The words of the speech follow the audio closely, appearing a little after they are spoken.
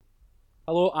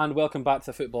Hello and welcome back to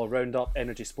the Football Roundup,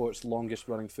 Energy Sports' longest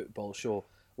running football show.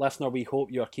 Listener, we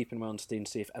hope you are keeping well and staying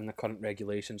safe in the current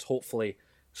regulations. Hopefully,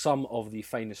 some of the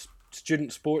finest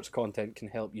student sports content can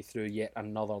help you through yet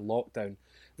another lockdown.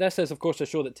 This is, of course, a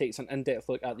show that takes an in-depth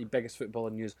look at the biggest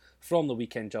footballing news from the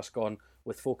weekend just gone,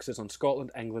 with focuses on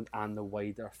Scotland, England, and the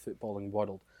wider footballing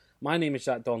world. My name is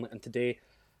Jack Donnelly, and today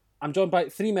I'm joined by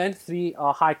three men, three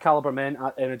high calibre men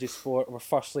at Energy Sport. We're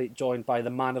firstly joined by the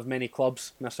man of many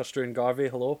clubs, Mr. Struan Garvey.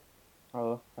 Hello.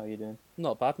 Hello, how are you doing?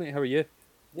 Not bad, mate. How are you?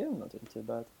 Yeah, I'm not doing too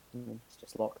bad. It's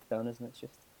just locked down, isn't it? It's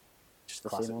Just the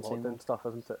classic same old, lockdown stuff,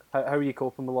 isn't it? How are you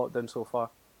coping with lockdown so far?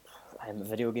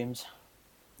 video games.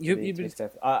 You've To be been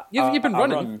fair. you've been I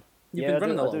running. run. You've Yeah, been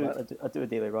running a little bit. I do a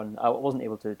daily run. I wasn't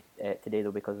able to today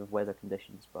though because of weather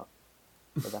conditions, but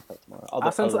I'll back up tomorrow.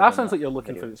 That sounds like you're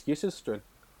looking for excuses, Struan.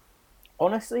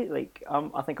 Honestly,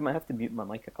 I think I might have to mute my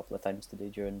mic a couple of times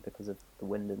today because of the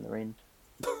wind and the rain.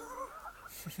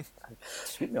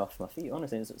 Sweep me off my feet,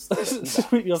 honestly. It's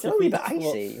Sweep you off your a wee feet. bit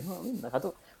icy. You know what I mean? Like, I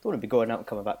don't want to be going out and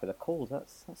coming back with a cold.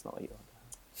 That's not what you want.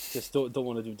 Just don't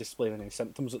want to do displaying any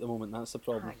symptoms at the moment. That's the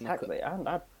problem. Exactly.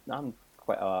 I'm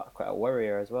quite a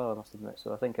worrier as well, I must admit.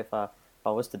 So I think if I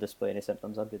was to display any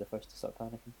symptoms, I'd be the first to start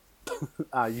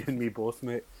panicking. You and me both,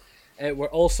 mate. We're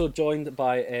also joined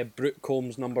by Brooke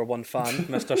Combs' number one fan,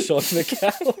 Mr. Sean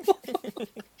McKell.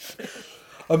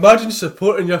 Imagine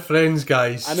supporting your friends,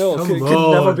 guys. I know, Come could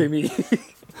on. never be me.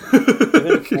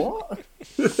 What?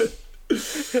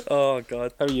 Oh,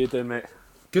 God. How are you doing, mate?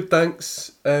 Good,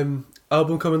 thanks.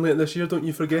 Album coming later this year, don't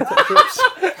you forget it, folks.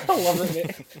 I love it,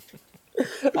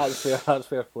 mate. That's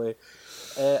fair play.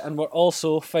 And we're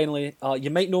also, finally, you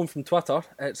might know him from Twitter,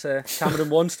 it's Cameron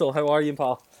Wanstall. How are you,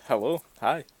 pal? Hello,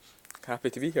 hi. Happy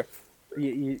to be here.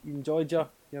 You enjoyed your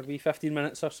wee 15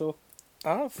 minutes or so?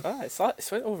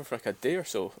 It's went over for like a day or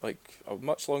so,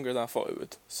 much longer than I thought it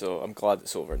would. So I'm glad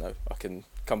it's over now. I can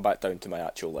come back down to my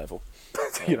actual level.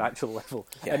 Your actual level.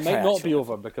 Yeah, It might my not actual be level.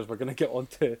 over because we're going to get on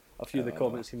to a few of the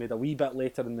comments he made a wee bit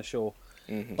later in the show.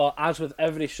 Mm-hmm. But as with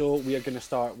every show, we are going to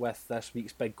start with this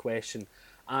week's big question.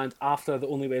 And after the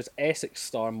Only Wears Essex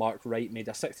star Mark Wright made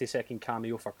a 60-second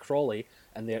cameo for Crawley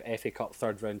in their FA Cup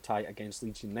third round tie against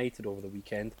Leeds United over the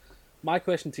weekend, my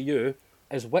question to you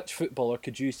is, which footballer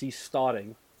could you see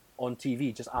starring on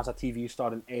TV, just as a TV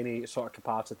star in any sort of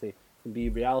capacity? It can be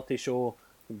reality show,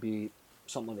 it can be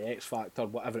something like the X Factor,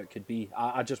 whatever it could be.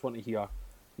 I just want to hear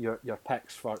your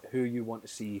picks for who you want to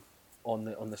see on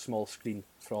the small screen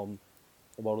from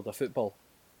the world of football.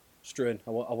 Struan,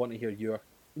 I want to hear you're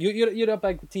a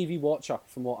big TV watcher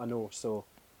from what I know, so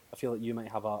I feel like you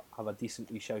might have a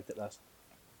decent wee shout at this.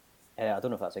 I don't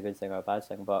know if that's a good thing or a bad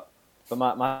thing, but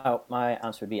my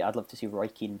answer would be I'd love to see Roy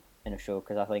Keane in a show,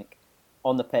 because I think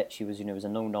on the pitch he was a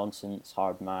no nonsense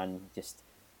hard man, just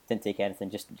didn't take anything.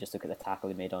 Just look at the tackle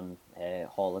he made on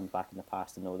Holland back in the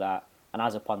past and all that. And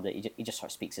as a pundit, he just sort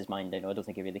of speaks his mind. I don't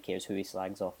think he really cares who he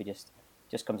slags off. He just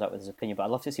comes out with his opinion. But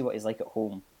I'd love to see what he's like at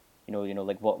home.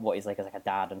 Like what he's like as like a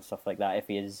dad and stuff like that. If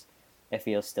he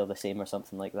is still the same or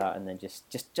something like that, and then just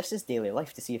his daily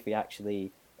life, to see if he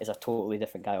actually is a totally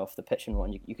different guy off the pitch and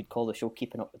one. You could call the show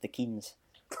Keeping Up with the Keens.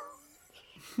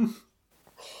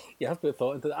 You have put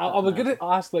thought into that. I was going to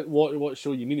ask what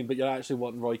show you mean, but you're actually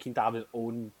wanting Roy Keane to have his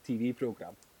own TV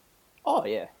programme. Oh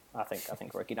yeah, I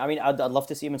think Roy Keane. I mean, I'd love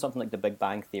to see him in something like The Big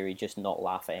Bang Theory, just not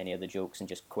laugh at any of the jokes and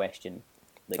just question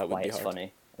That would why be it's hard.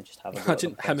 funny and just have a go at Imagine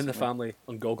them him and the constantly. family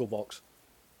on Gogglebox.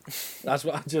 That's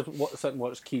what I just sit and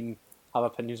watch Keane have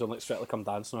opinions on, like Strictly Come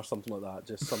Dancing or something like that.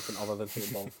 Just something other than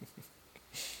football.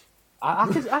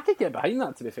 I could get behind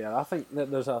that, to be fair. I think that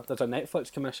there's a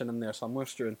Netflix commission in there somewhere,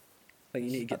 Struan. I think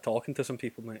you need to get talking to some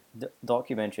people, mate.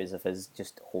 Documentaries of his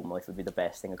just home life would be the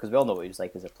best thing, because we all know what he was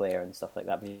like as a player and stuff like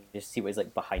that. But you just see what he's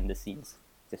like behind the scenes.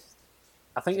 Just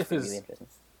I think if really his interesting.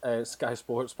 Sky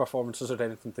Sports performances are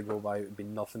anything to go by, it would be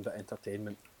nothing but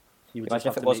entertainment. You would just Imagine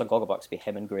have if it to was make- on Gogglebox, it'd be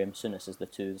him and Graham Souness as the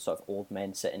two sort of old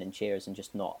men sitting in chairs and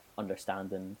just not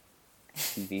understanding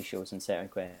TV shows and certain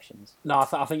questions. No,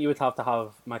 I think you would have to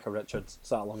have Michael Richards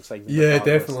sat alongside me. Yeah, regardless.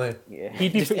 definitely. Yeah,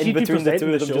 He'd be- just he'd in be between the two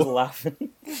presenting of the them, show. just laughing.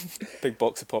 Big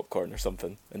box of popcorn or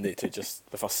something, and they two just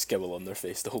with a scowl on their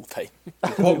face the whole time.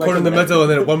 Popcorn in the middle,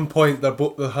 and then at one point their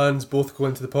hands both go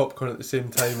into the popcorn at the same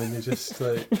time, and you just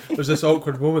like there's this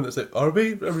awkward moment that's like, are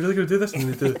we really going to do this?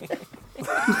 And they do.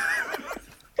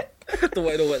 Don't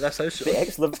want to know what this is. The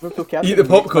ex-Liverpool captain. Eat the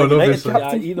popcorn, Man United obviously.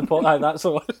 captain. Yeah, eat the pot. Aye, that's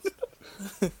the one.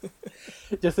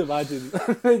 Just imagine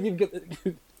you've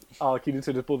got Keenan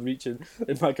Souness both reaching,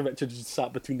 and Michael Richards just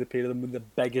sat between the pair of them with the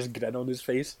biggest grin on his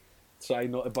face,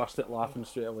 trying not to burst it laughing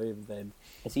straight away. And then,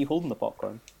 Is he holding the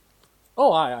popcorn?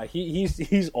 oh aye,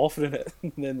 he's offering it,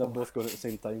 and then they're both going at the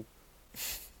same time.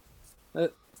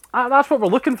 That's what we're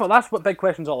looking for. That's what Big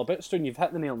Question's all about, Stu. You've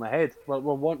hit the nail on the head. We're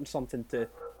wanting something to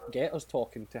get us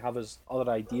talking, to have us other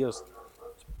ideas.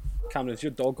 Cameron, is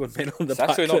your dog going mental in the It's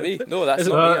actually not me. background? No, that's Is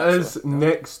it- not me. That Actually. is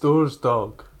next door's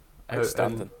dog.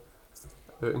 Outstanding.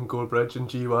 Out in Gorebridge and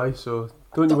GY, so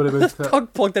don't you worry about it.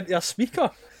 Dog plugged into a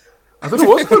speaker. I don't know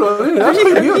what's going on there. That's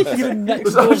quite weird. Hearing next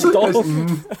It's door's actually dog.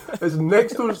 it's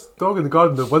next door's dog in the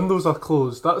garden. The windows are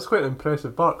closed. That's quite an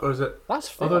impressive bark, or is it? That's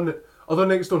fair. Other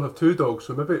next door have 2 dogs,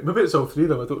 so maybe it's all 3 of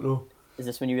them. I don't know. Is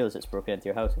this when you realise it's broken into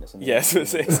your house and it's in the Yes,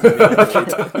 it's You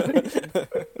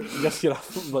just hear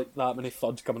like that many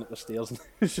thuds coming up the stairs and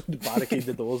should barricade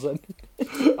the doors in.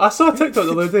 I saw a TikTok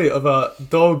the other day of a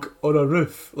dog on a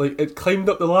roof. Like it climbed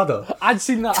up the ladder. I'd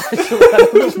seen that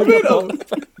actually.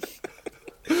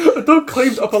 A dog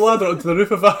climbed up a ladder onto the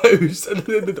roof of a house, and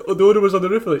then the owner was on the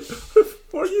roof. Like,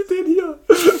 what are you doing here?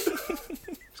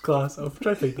 It's class. I'll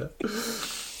try to find that.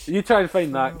 You try and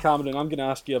find that, Cameron. I'm going to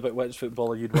ask you about which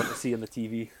footballer you'd want to see on the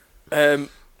TV.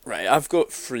 Right, I've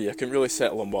got 3. I can really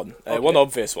settle on one. Okay. One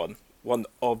obvious one. Go on,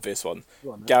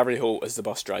 then. Gary Holt as the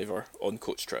bus driver on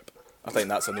Coach Trip. I think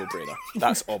that's a no-brainer.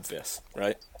 That's obvious,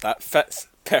 right? That fits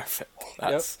perfect.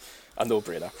 That's a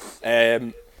no-brainer.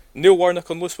 Neil Warnock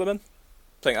on Loose Women.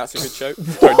 I think that's a good shout.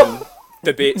 Turning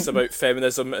debates about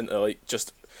feminism into like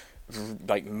just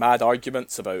like mad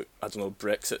arguments about, I don't know,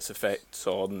 Brexit's effects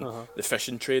on the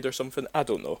fishing trade or something. I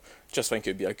don't know. Just think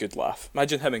it would be a good laugh.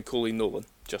 Imagine him and Colleen Nolan.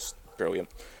 Just brilliant.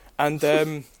 And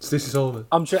Stacey Solomon.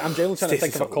 I'm genuinely trying to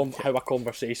think Stacey of how a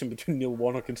conversation between Neil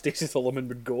Warnock and Stacey Solomon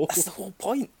would go. that's the whole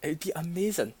point. It would be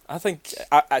amazing. I think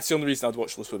that's the only reason I'd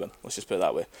watch Loose Women. Let's just put it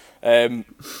that way.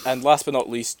 And last but not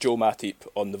least, Joe Matip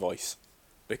on The Voice,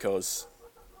 because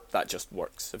that just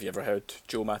works. Have you ever heard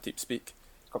Joe Matip speak?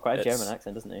 He's got quite a It's- German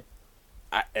accent, doesn't he?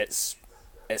 It's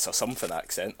a something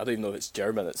accent. I don't even know if it's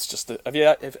German. It's just have you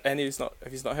not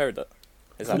heard it?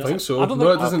 Is I that don't think so. I don't No,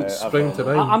 think- it doesn't Okay, spring to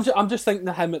mind. I'm just thinking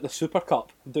of him at the Super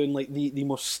Cup doing like the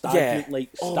most stagnant like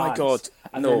stance. Oh my God.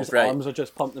 And No, then his right. arms are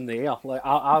just pumped in the air. Like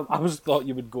I was thought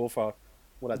you would go for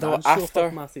what a No, dance show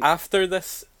for Matthew. after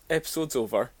this episode's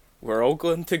over, we're all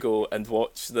going to go and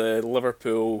watch the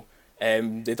Liverpool.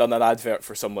 They done an advert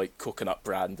for some like coconut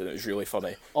brand, and it was really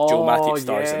funny. Joe Oh, Matip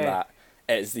stars in yeah. that.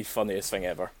 It is the funniest thing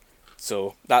ever.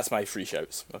 So that's my 3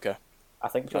 shouts. Okay. I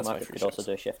think Joe That's my Matip free could also shots.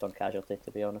 do a shift on Casualty,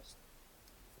 to be honest.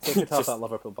 They could have Just- that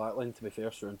Liverpool backline, to be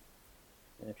fair, soon.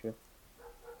 Yeah, true.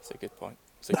 It's a good point.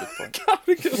 It's a good point.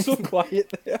 Cameron gets so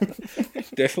quiet there.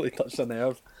 Definitely touched a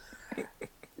nerve.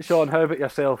 Sean, how about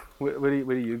yourself? Where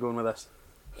are you going with this?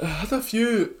 I had a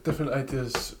few different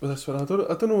ideas with this one. I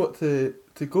don't know what to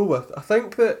go with. I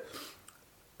think that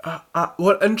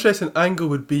what interesting angle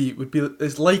would be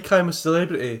it's like I'm a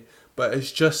Celebrity, but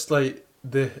it's just like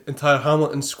the entire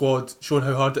Hamilton squad showing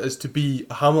how hard it is to be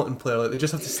a Hamilton player. Like they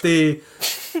just have to stay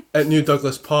at New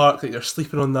Douglas Park. Like they're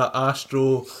sleeping on that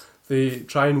Astro. They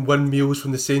try and win meals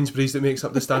from the Sainsbury's that makes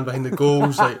up the stand behind the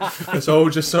goals. Like it's all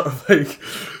just sort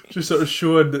of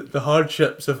showing the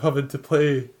hardships of having to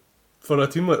play for a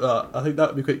team like that. I think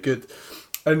that would be quite good.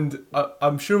 And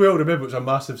I'm sure we all remember it was a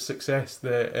massive success,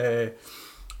 the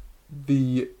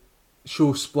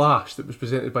show Splash that was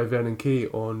presented by Vernon Kay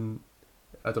on,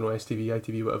 I don't know, STV,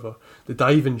 ITV, whatever. The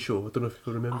diving show. I don't know if you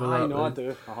can remember that. I know, I right?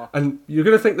 do. And you're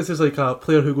going to think this is like a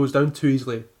player who goes down too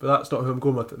easily, but that's not who I'm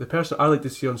going with. The person I like to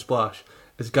see on Splash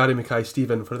is Gary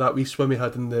Mackay-Stephen for that wee swim he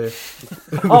had in the,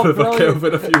 Oh, River brilliant.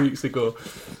 Kelvin a few weeks ago.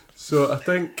 So I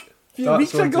think A few that's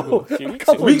weeks one to ago. go. A few weeks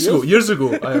Couple ago. Weeks ago, years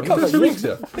ago. I am. Couple of 2 years. weeks,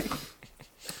 yeah.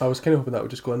 I was kind of hoping that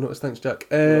would just go unnoticed. Thanks, Jack.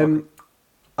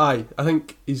 I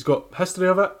think he's got history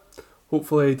of it.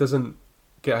 Hopefully he doesn't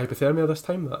get hypothermia this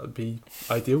time. That would be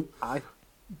ideal. Aye.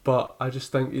 But I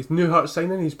just think he's new heart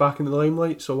signing. He's back in the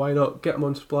limelight, so why not get him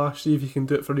on Splash? See if he can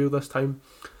do it for real this time.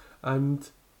 And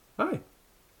aye,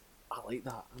 I like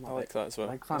that. I'm I a like that as well.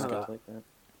 big fan of I that. like that.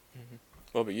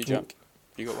 What about you, Jack?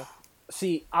 You got one?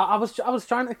 See, I was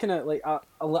trying to kind of like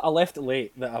I left it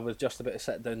late that I was just about to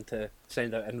sit down to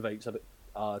send out invites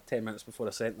about 10 minutes before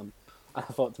I sent them. And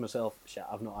I thought to myself, shit,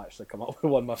 I've not actually come up with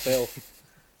one myself.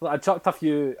 So I chucked a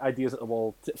few ideas at the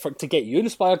wall to get you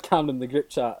inspired, Cameron, in the group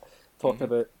chat, talking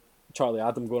about Charlie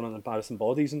Adam going on embarrassing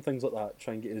bodies and things like that,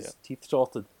 trying to get his teeth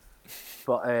sorted.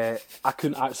 But I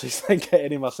couldn't actually think of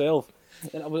any myself.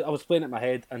 And I was playing it in my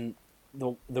head, and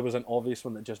there was an obvious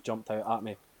one that just jumped out at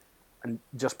me. And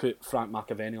just put Frank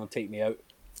McAvenny on Take Me Out.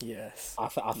 Yes. I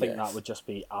think that would just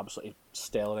be absolutely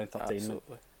stellar entertainment.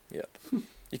 Absolutely. Yep.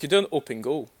 You could do an open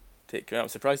goal. I'm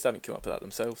surprised they haven't come up with that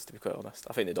themselves, to be quite honest.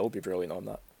 I think they'd all be brilliant on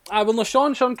that. Well, no,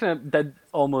 Sean kind of did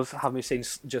almost have me saying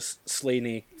just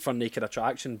Slaney for naked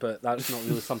attraction, but that's not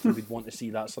really something we'd want to see.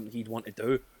 That's something he'd want to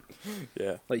do.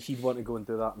 Yeah. Like, he'd want to go and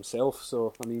do that himself.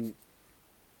 So, I mean,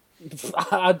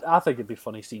 I think it'd be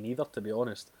funny seeing either, to be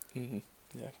honest. Mm-hmm.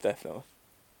 Yeah, definitely.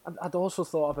 I'd also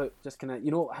thought about just kind of,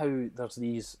 you know how there's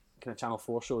these kind of Channel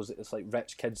 4 shows that it's like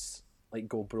rich kids like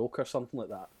go broke or something like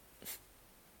that.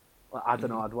 Like, I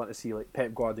don't know, I'd want to see like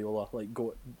Pep Guardiola like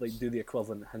go like do the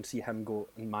equivalent and see him go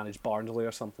and manage Barnsley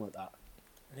or something like that.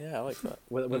 Yeah, I like that.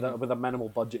 With a minimal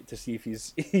budget to see if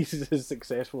he's as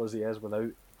successful as he is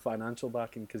without financial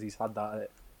backing, because he's had that at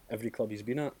every club he's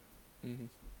been at. Mm-hmm.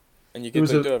 And you could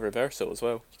do a reversal as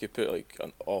well. You could put like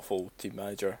an awful team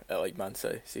manager at like Man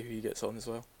City, see who he gets on as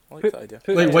well. I like that idea.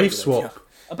 Like wife swap.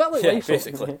 A bit like Yeah, wife swap.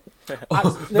 basically.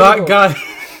 That guy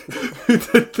who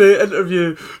did the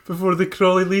interview before the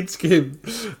Crawley Leeds game,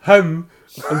 him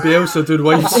and Bielsa doing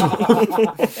wife swap.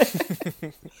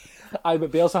 Aye,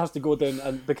 but Bielsa has to go down,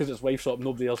 and because it's wife swap,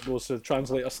 nobody else goes, so the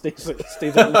translator stays at Leeds.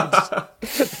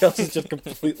 Bielsa's just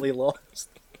completely lost.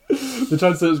 The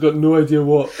translator's got no idea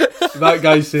what that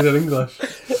guy's saying in English.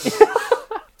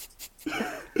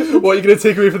 What are you going to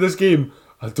take away from this game?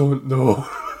 I don't know.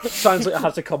 Translator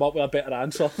has to come up with a better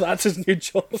answer. That's his new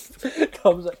job.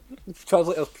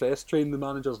 Translator's press train, the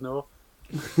managers know.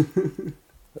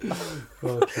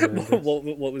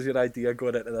 What was your idea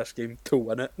going into this game to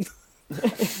win it?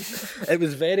 It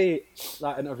was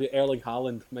that interview, Erling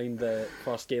Haaland, the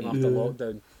first game after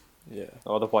lockdown. Yeah.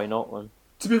 Oh, the why not one.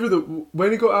 To be fair though,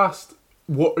 when he got asked,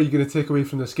 what are you going to take away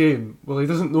from this game? Well, he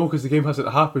doesn't know because the game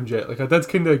hasn't happened yet. Like, I did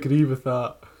kind of agree with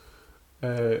that.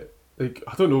 Like,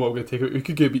 I don't know what I'm going to take away. We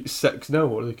could get beat 6-0,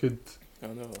 or they could... I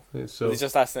know. So, He's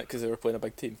just asking it because they were playing a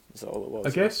big team. Is that all it was?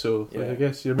 I guess so. Yeah. Like, I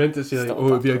guess you're meant to say, like, Still oh,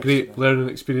 it would be a back great off, learning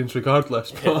experience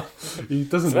regardless, but he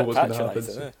doesn't know what's going to happen.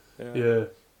 Patronising, So. isn't it?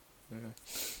 Yeah.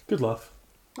 Good laugh.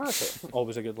 That's it.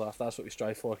 Always a good laugh. That's what we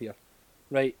strive for here.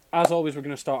 Right, as always, we're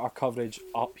going to start our coverage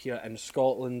up here in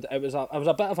Scotland. It was a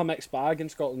bit of a mixed bag in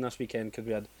Scotland this weekend because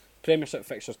we had Premiership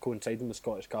fixtures coinciding with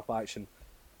Scottish Cup action.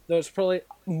 There's probably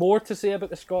more to say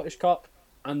about the Scottish Cup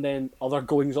and then other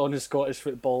goings on in Scottish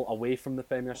football away from the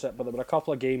Premiership, but there were a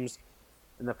couple of games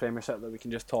in the Premiership that we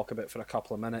can just talk about for a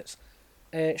couple of minutes.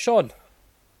 Sean.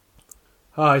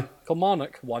 Hi.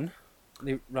 Kilmarnock won.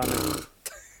 They ran it.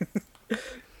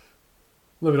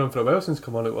 Not been on for a while since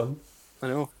Kilmarnock won. I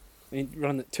know. I mean,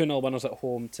 run the 2-0 winners at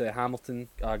home to Hamilton.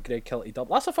 Greg Kilty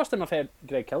double. That's the first time I've heard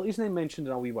Greg Kilty's name mentioned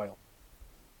in a wee while.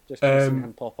 Just seeing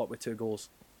him pop up with 2 goals.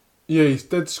 Yeah, he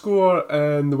did score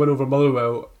in the win over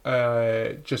Motherwell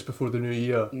just before the new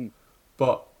year.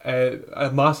 But a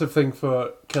massive thing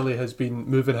for Killy has been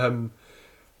moving him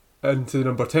into the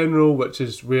number 10 role, which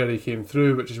is where he came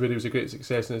through, which is where he was a great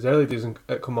success in his early days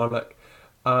at Kilmarnock.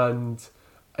 And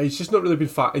he's just not really been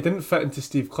he didn't fit into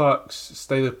Steve Clarke's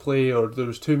style of play, or there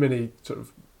was too many sort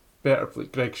of better,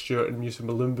 like Greg Stewart and Musa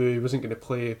Malumbu. He wasn't going to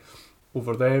play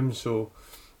over them, so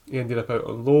he ended up out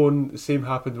on loan. The same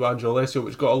happened with Andrew Alessio,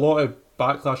 which got a lot of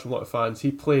backlash from a lot of fans.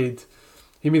 He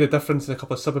made a difference in a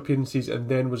couple of sub-appearances and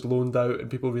then was loaned out,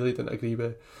 and people really didn't agree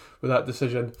with that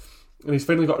decision. And he's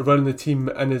finally got to run the team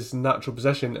in his natural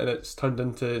position, and it's turned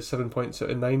into 7 points out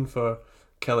of 9 for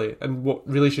Kelly. And what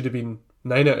really should have been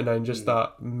 9 out of 9, just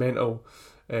that mental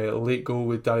late goal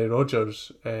with Danny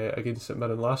Rogers against St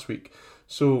Mirren last week.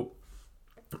 So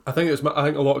I think a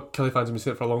lot of Kelly fans have been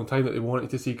saying it for a long time that they wanted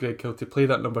to see Greg Kilty play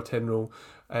that number 10 role,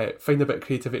 find a bit of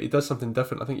creativity, does something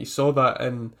different. I think you saw that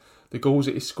in the goals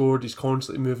that he scored. He's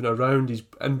constantly moving around, he's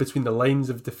in between the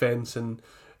lines of defence and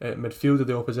midfield of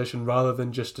the opposition, rather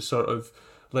than just to sort of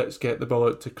let's get the ball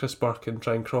out to Chris Burke and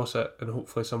try and cross it and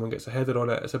hopefully someone gets a header on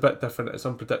it. It's a bit different, it's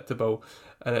unpredictable,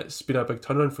 and it's been a big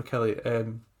turnaround for Kelly.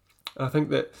 And I think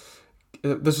that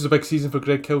this was a big season for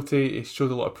Greg Kilty. He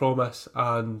showed a lot of promise,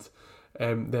 and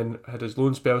then had his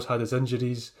loan spells, had his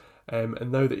injuries,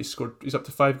 and now that he's up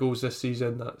to 5 goals this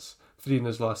season. That's 3 in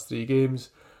his last 3 games,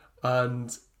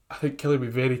 and I think Kelly will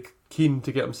be very keen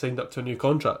to get him signed up to a new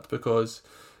contract, because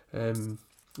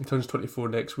he turns 24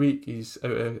 next week. He's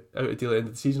out of deal at the end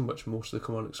of the season, which most of the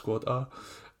Kilmarnock squad are.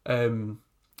 And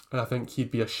I think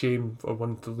he'd be a shame for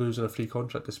one to lose on a free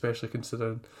contract, especially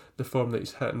considering the form that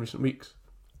he's hit in recent weeks.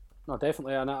 No,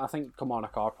 definitely, and I think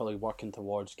Kilmarnock are probably working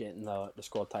towards getting the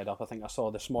squad tied up. I think I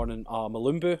saw this morning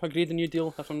Malumbu agreed a new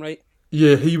deal, if I'm right.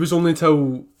 Yeah, he was only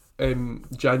till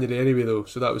January anyway, though,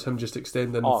 so that was him just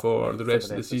extending for the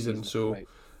rest of the season. So, right.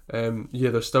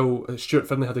 There's still... Stuart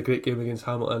Finlay had a great game against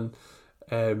Hamilton.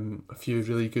 A few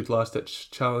really good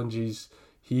last-ditch challenges.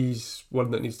 He's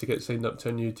one that needs to get signed up to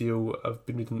a new deal. I've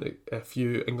been reading that a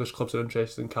few English clubs are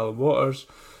interested in Callum Waters.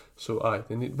 So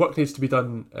work needs to be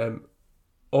done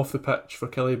off the pitch for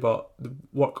Kelly, but the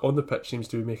work on the pitch seems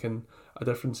to be making a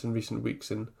difference in recent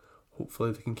weeks, and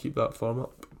hopefully they can keep that form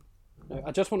up. Now,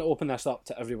 I just want to open this up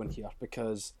to everyone here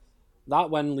because that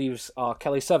win leaves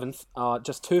Kelly 7th,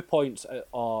 just 2 points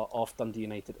off Dundee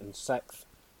United in 6th.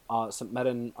 St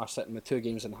Mirren are sitting with 2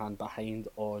 games in hand behind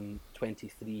on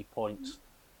 23 points.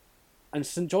 And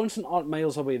St Johnstone aren't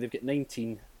miles away, they've got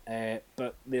 19,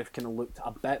 but they've kind of looked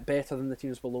a bit better than the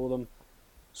teams below them.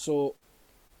 So,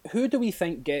 who do we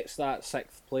think gets that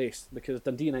 6th place? Because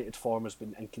Dundee United's form has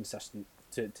been inconsistent,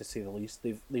 to say the least.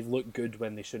 They've looked good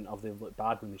when they shouldn't have. They've looked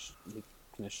bad when they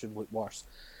kind of should look worse.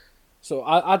 So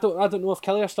I don't know if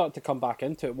Kelly are starting to come back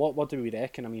into it. What do we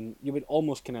reckon? I mean, you would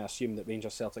almost kind of assume that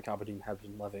Rangers, Celtic, Aberdeen, Hibs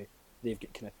and Livy, they've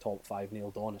got kind of top 5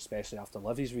 nailed on, especially after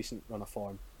Livy's recent run of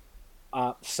form.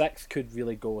 6th could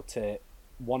really go to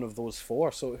one of those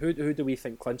 4. So who do we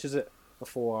think clinches it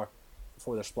before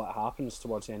the split happens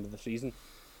towards the end of the season?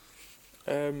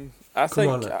 I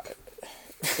think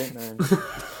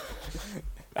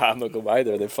I'm not going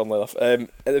either. They're funnily enough. At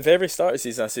the very start of the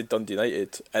season, I said Dundee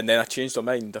United, and then I changed my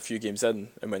mind a few games in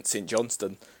and went St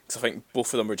Johnstone because I think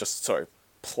both of them were just sort of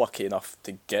plucky enough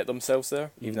to get themselves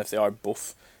there, even if they are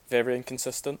both very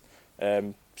inconsistent.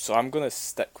 So I'm going to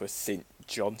stick with St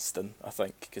Johnstone, I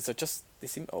think, because they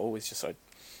seem to always just sort of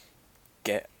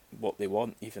get what they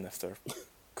want, even if they're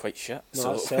quite shit. No,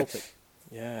 so that's Celtic.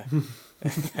 Yeah.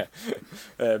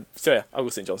 So yeah, I'll go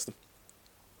St Johnstone.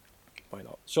 Why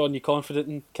not? Sean, you confident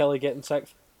in Kelly getting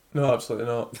 6th? No, absolutely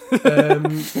not.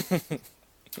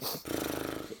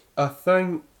 I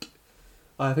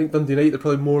think Dundee United are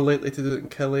probably more likely to do it than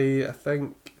Kelly. I'd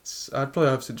probably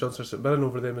have St Johnstone or St Mirren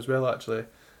over them as well, actually.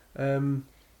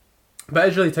 But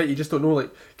it's really tight. You just don't know.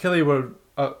 Like Kelly were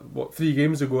 3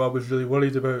 games ago, I was really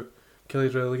worried about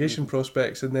Kelly's relegation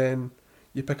prospects, and then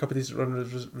you pick up a decent run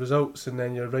of results, and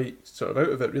then you're right sort of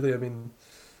out of it. Really, I mean,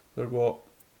 they're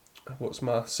what's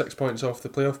my 6 points off the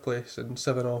playoff place and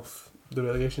 7 off the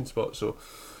relegation spot. So,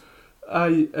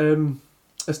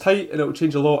 it's tight and it'll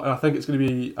change a lot. And I think it's going to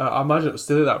be. I imagine it'll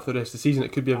stay like that for the rest of the season.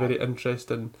 It could be a very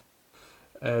interesting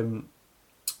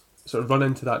sort of run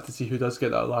into that to see who does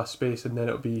get that last space, and then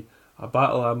it'll be a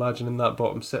battle, I imagine, in that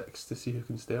bottom 6 to see who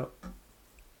can stay up.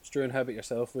 Struan, how about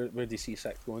yourself? Where do you see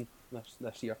 6th going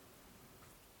this year?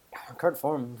 Current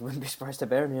form, wouldn't be surprised to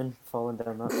Birmingham falling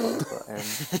down that path,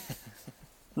 but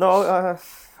no,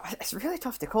 it's really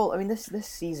tough to call. I mean, this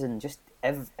season, just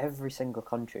every single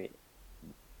country,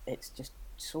 it's just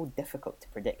so difficult to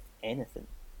predict anything.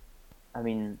 I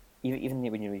mean, even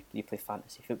when you play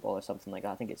fantasy football or something like that,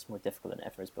 I think it's more difficult than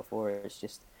ever as before. It's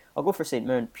just, I'll go for St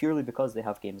Mirren purely because they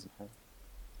have games in hand.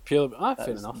 Fair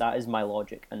enough. That is my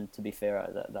logic, and to be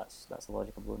fair, that's the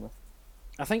logic I'm going with.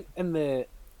 I think in the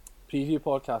preview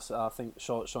podcast, I think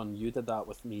Sean, you did that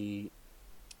with me.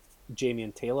 Jamie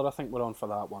and Taylor, I think, were on for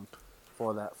that one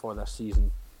for this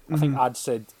season. I think I'd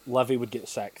said Livy would get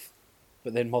 6th,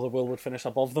 but then Motherwell would finish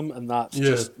above them, and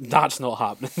that's not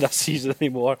happening this season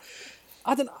anymore.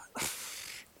 I'd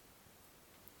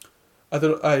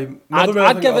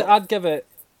give it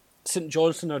St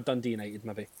Johnstone or Dundee United,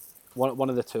 maybe one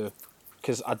of the two,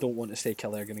 because I don't want to say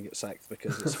Kelly are going to get 6th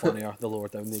because it's funnier the lower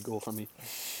down they go for me.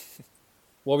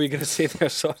 What were you going to say there?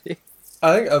 Sorry.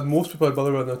 I think most people would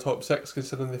bother in the top 6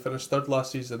 considering they finished 3rd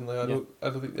last season. Like I don't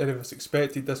think any of us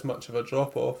expected this much of a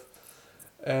drop off,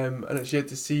 and it's yet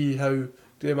to see how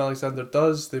Graham Alexander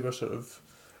does. They were sort of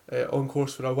on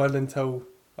course for a win until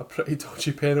a pretty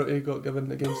dodgy penalty got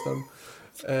given against them.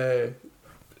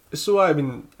 So I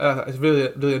mean, it's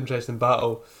really interesting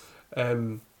battle.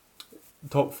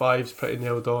 Top 5's pretty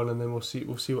nailed on, and then we'll see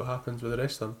what happens with the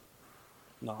rest of them.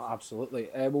 No, absolutely.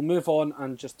 We'll move on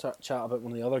and just chat about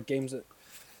one of the other games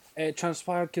that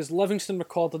transpired, because Livingston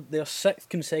recorded their 6th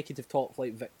consecutive top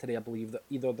flight victory. I believe that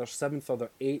either their 7th or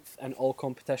their 8th in all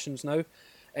competitions now.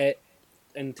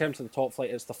 In terms of the top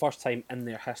flight, it's the first time in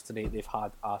their history they've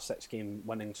had a 6-game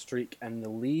winning streak in the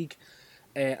league.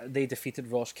 They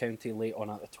defeated Ross County late on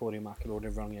at the Tory Macaroni,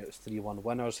 running out as 3-1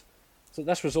 winners. So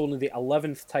this was only the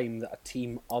 11th time that a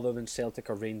team other than Celtic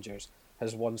or Rangers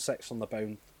has won 6 on the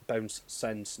bounce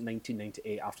since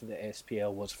 1998, after the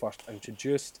SPL was first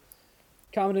introduced.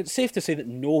 Cameron, it's safe to say that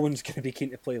no one's going to be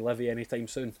keen to play Livy anytime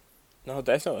soon. No,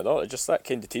 definitely not. It's just that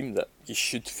kind of team that you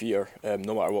should fear,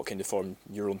 no matter what kind of form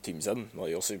your own team's in. Well,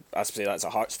 you also, as I say, that's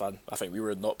a Hearts fan. I think we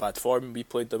were in not bad form. We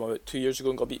played them about 2 years ago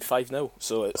and got beat 5-0.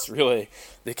 So it's really,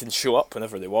 they can show up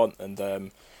whenever they want. And they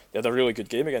had a really good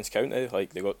game against County.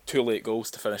 Like, they got 2 late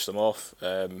goals to finish them off.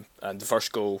 And the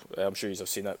first goal, I'm sure you've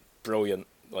seen it, brilliant.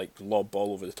 Like, lob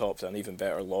ball over the top to an even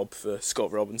better lob for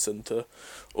Scott Robinson to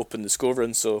open the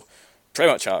scoring. So pretty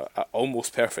much a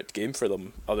almost perfect game for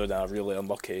them, other than a really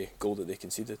unlucky goal that they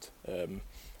conceded. I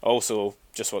also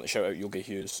just want to shout out Yogi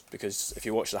Hughes, because if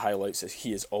you watch the highlights,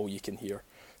 he is all you can hear.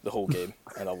 the whole game,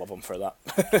 and I love him for that.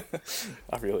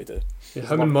 I really do. Yeah,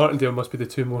 him and Martindale must be the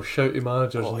two most shouty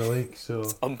managers in the league, so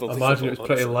I imagine it was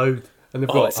pretty loud. And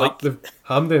they've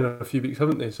Hampden a few weeks,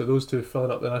 haven't they? So those two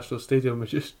filling up the National Stadium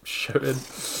was just shouting.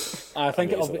 I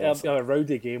think it'll be a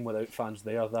rowdy game without fans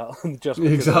there. That just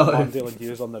because Hampden and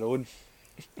Hughes on their own.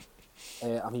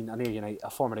 I mean, I know a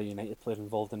former United player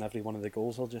involved in every one of the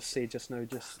goals. I'll just say just now,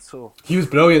 just so. He was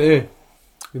brilliant, eh?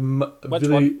 Which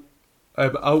one?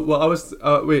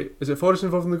 Wait, is it Forrest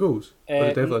involved in the goals? Or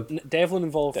is it Devlin? Devlin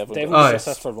involved. Devlin was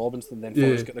assist for Robinson, then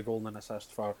Forrest got the goal and an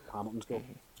assist for Hamilton's goal.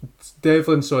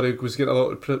 Devlin, was getting a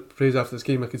lot of praise after this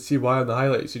game. I could see why on the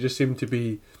highlights. He just seemed to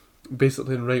be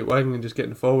basically in right wing and just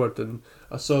getting forward. And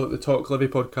I saw that the Talk Livy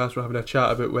podcast were having a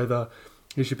chat about whether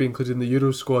he should be included in the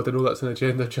Euro squad. I know that's an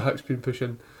agenda Jack's been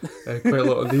pushing quite a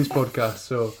lot on these podcasts.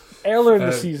 So earlier in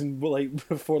the season, like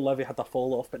before Livy had a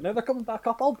fall off, but now they're coming back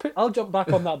up. I'll jump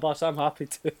back on that bus. I'm happy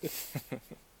to.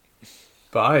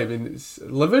 But I mean,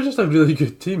 Livy's just a really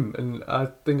good team, and I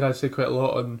think I say quite a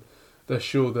lot on this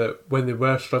show that when they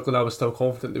were struggling, I was still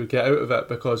confident they would get out of it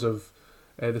because of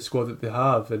the squad that they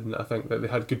have, and I think that they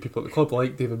had good people at the club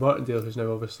like David Martindale, who's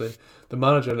now obviously the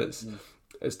manager. And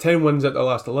it's 10 wins at the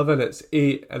last 11. It's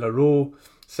 8 in a row,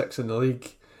 6 in the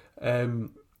league, and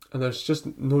there's just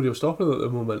no real stopping them at the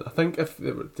moment. I think if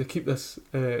they were to keep this,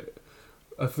 I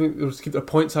think they were to keep their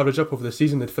points average up over the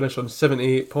season, they'd finish on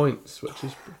 78 points, which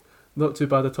is not too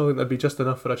bad at all. I think that'd be just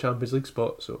enough for a Champions League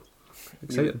spot. So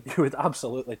exciting! You would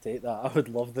absolutely take that. I would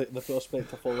love the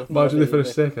prospect of following. Imagine they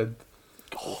finish second.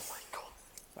 Oh my god,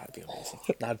 that'd be amazing.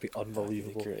 That'd be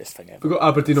unbelievable. The greatest thing ever. We've got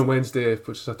Aberdeen on Wednesday,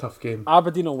 which is a tough game.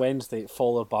 Aberdeen on Wednesday,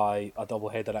 followed by a double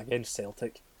header against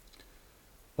Celtic.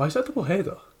 Why is that a double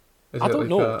header? Is I don't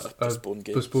know. A Postponed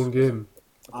game?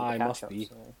 It must be.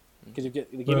 Because you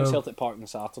get the game at Celtic Park on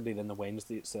Saturday, then the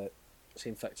Wednesday it's the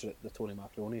same fixture at the Tony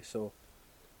Macaroni. So,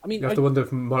 I mean, you have to wonder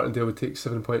if Martindale would take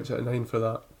 7 points out of 9 for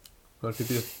that, or if he'd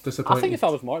be disappointed. I think if I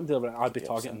was Martindale, I'd be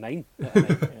targeting 9.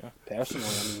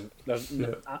 Personally, I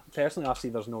mean, personally, I see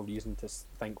there's no reason to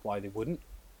think why they wouldn't.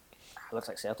 It looks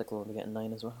like Celtic will be getting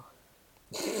 9 as well.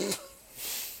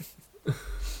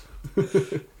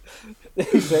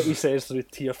 He says through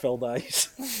tear-filled eyes.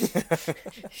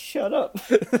 Shut up.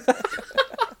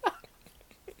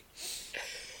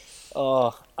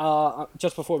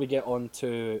 Just before we get on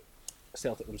to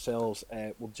Celtic themselves,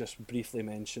 we'll just briefly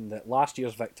mention that last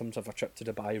year's victims of a trip to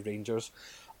Dubai, Rangers,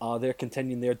 they're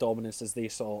continuing their dominance as they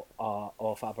saw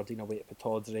off Aberdeen away at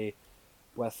Pittodrie,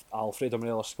 with Alfredo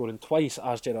Morelos scoring twice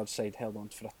as Gerrard's side held on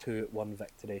for a 2-1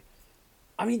 victory.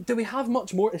 I mean, do we have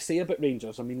much more to say about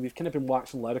Rangers? I mean, we've kind of been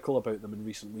waxing lyrical about them in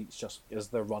recent weeks, just as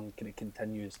their run kind of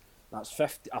continues. That's a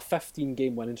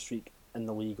 15-game winning streak in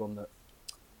the league on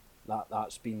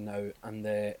that's been now, and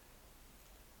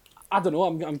I don't know.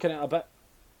 I'm kind of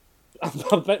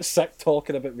a bit sick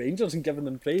talking about Rangers and giving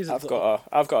them praise. I've got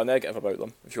a negative about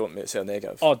them. If you want me to say a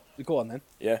negative. Oh, go on then.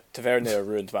 Yeah, Tavernier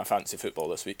ruined my fantasy football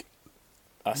this week.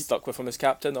 I stuck with him as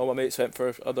captain. All my mates went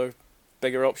for other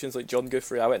bigger options like John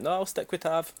Guthrie. I went, no, I'll stick with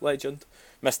Tav, legend.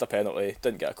 Missed a penalty,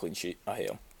 didn't get a clean sheet. I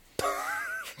hate him.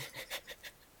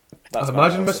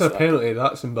 Imagine missing a penalty.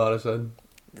 That's embarrassing.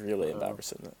 Really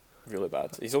embarrassing. Really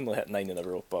bad. He's only hit 9 in a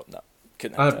row, but no,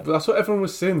 couldn't hit 10. That's what everyone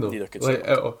was saying though. Neither could like,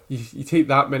 you take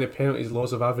that many penalties,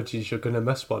 laws of averages, you're going to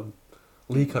miss one.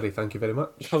 Lee Curry, thank you very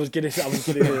much. I was gonna say,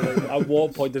 like, at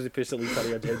what point does he push the Lee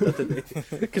Curry agenda today?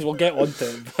 Because we'll get on to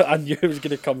it, but I knew it was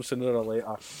going to come sooner or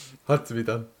later. Had to be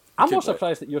done. I'm more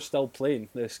surprised that you're still playing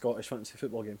the Scottish fantasy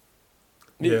football game.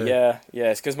 Yeah,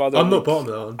 it's because my other I'm not bottom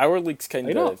of that one. Our leagues kind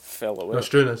of fell away. No,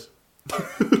 Strunas.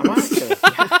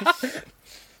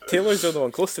 Taylor's the only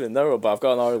one close to me now, but I've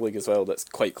got another league as well that's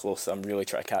quite close. I'm really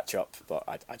trying to catch up, but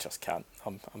I just can't.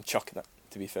 I'm chucking it,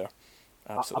 to be fair.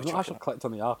 I've not actually clicked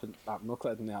on the app, and I've not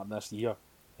clicked on the app this year.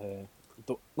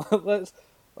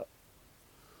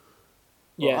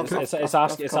 It's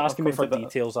asking me for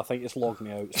details. I think it's logged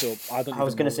me out, so I don't. I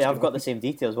was going to say I've got the same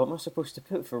details. What am I supposed to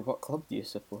put for what club do you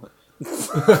support?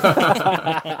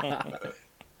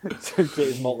 So he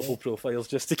created multiple profiles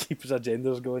just to keep his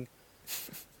agendas going.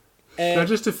 Can I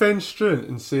just defend Struan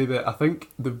and say that I think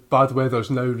the bad weather's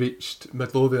now reached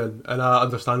Midlothian, and I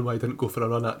understand why I didn't go for a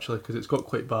run actually, because it's got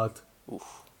quite bad.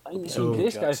 Grey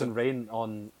skies and rain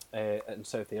on in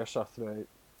South Ayrshire throughout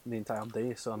the entire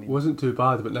day, so I mean, it wasn't too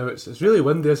bad, but now it's really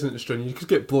windy, isn't it, Struan? You could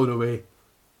get blown away.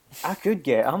 I could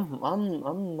get. I'm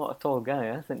not a tall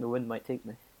guy. I think the wind might take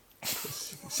me.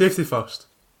 Safety first.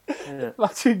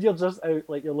 Imagine you're just out,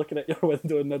 like you're looking at your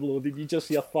window in Midlothian, you just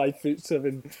see a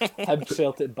 5'7" Hibs,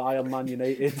 Celtic, Bayern, Man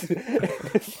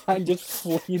United, and just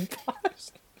fleeing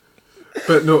past.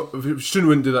 But no, Shun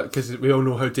wouldn't do that because we all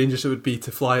know how dangerous it would be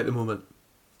to fly at the moment.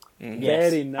 Yes,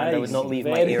 Very and nice. I would not leave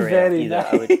my Very, area very either.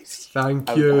 nice. Thank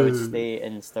I you. would stay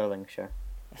in Stirlingshire.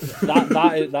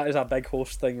 that is a big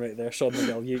host thing right there, Sean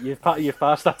McGill. You've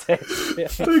passed that test.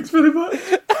 Thanks very much.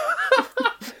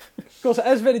 Of course, it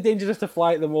is very dangerous to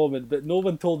fly at the moment, but no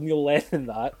one told Neil Lennon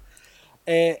that.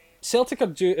 Celtic are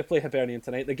due to play Hibernian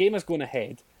tonight. The game is going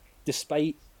ahead,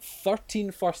 despite 13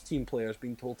 first-team players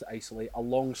being told to isolate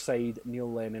alongside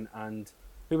Neil Lennon and...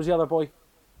 Who was the other boy?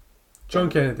 John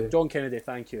Kennedy. John Kennedy,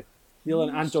 thank you. Neil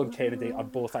Lennon and John Kennedy are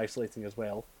both isolating as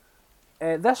well.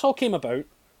 This all came about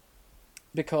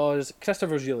because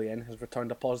Christopher Jullien has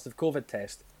returned a positive COVID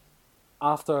test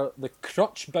after the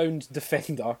crutch-bound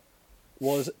defender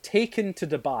was taken to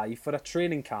Dubai for a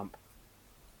training camp.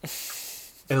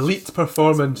 Elite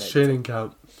performance training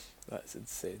camp. That's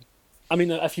insane. I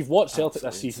mean, if you've watched Celtic this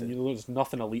Absolutely season, insane. you know there's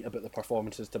nothing elite about the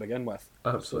performances to begin with.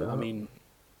 Absolutely. So,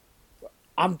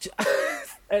 I mean,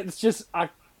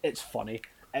 it's funny.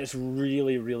 It's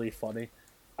really, really funny.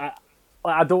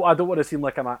 I don't want to seem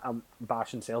like I'm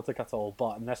bashing Celtic at all,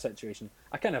 but in this situation,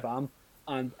 I kind of am,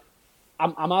 and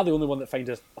am I the only one that finds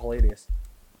this hilarious?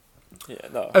 Yeah,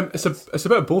 no. It's a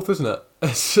bit of both, isn't it?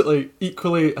 It's like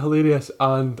equally hilarious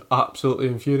and absolutely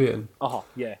infuriating.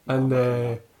 Yeah.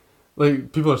 And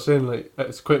like people are saying, like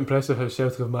it's quite impressive how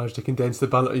Celtic have managed to condense the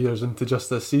banter years into just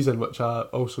this season, which I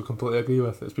also completely agree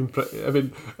with. It's been pretty. I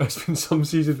mean, it's been some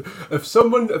season. If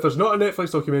there's not a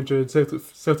Netflix documentary on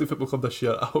Celtic Football Club this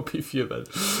year, I'll be fuming.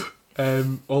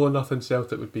 All or Nothing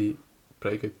Celtic would be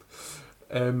pretty good.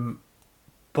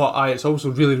 But it's also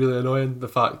really, really annoying the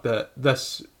fact that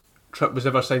this trip was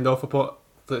ever signed off on.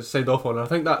 And I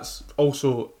think that's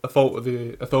also a fault of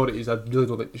the authorities. I really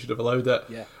don't think they should have allowed it.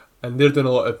 Yeah. And they're doing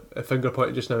a lot of finger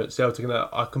pointing just now at Celtic, and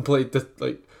I completely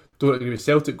don't agree with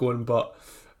Celtic going. But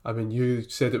I mean, you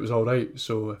said it was all right,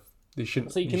 so they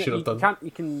shouldn't. So you should have done.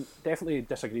 You can definitely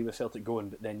disagree with Celtic going,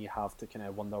 but then you have to kind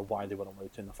of wonder why they were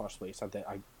allowed to in the first place. I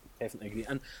definitely agree,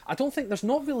 and I don't think there's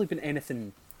not really been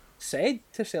anything said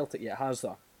to Celtic yet, has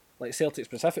there? Like Celtic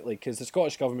specifically, because the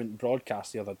Scottish Government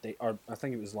broadcast the other day, or I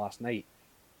think it was last night,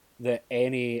 that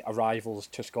any arrivals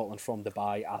to Scotland from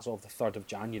Dubai as of the 3rd of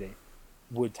January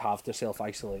would have to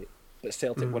self-isolate. But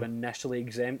Celtic were initially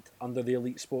exempt under the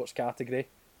elite sports category.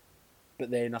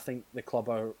 But then I think the club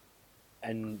are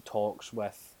in talks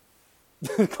with...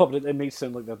 the club, it may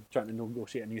sound like they're trying to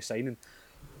negotiate a new signing.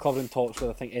 Club are in talks with,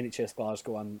 I think, NHS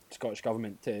Glasgow and Scottish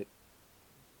Government to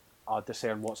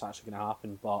discern what's actually going to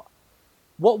happen. But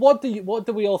what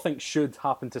do we all think should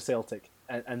happen to Celtic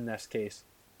in this case?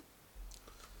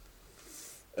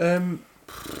 I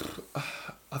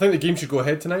think the game should go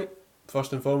ahead tonight.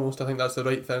 First and foremost, I think that's the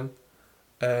right thing.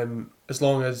 As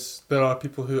long as there are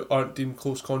people who aren't deemed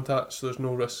close contacts, so there's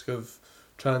no risk of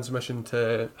transmission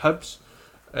to Hibs.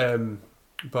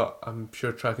 But I'm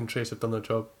sure Track and Trace have done their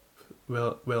job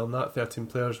well on that. 13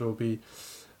 players will be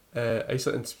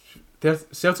isolating.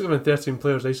 Celtic having 13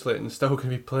 players isolating, still going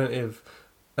to be plenty of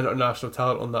international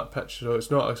talent on that pitch, so it's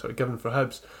not a sort of given for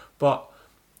Hibs. But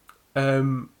I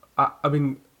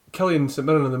mean, Killie and St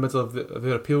Mirren in the middle of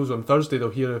their appeals on Thursday. They'll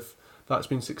hear if that's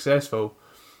been successful,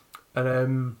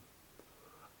 and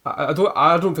I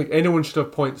don't think anyone should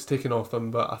have points taken off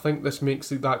them. But I think this makes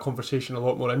that conversation a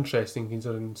lot more interesting,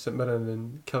 considering St Mirren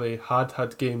and Killie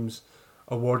had games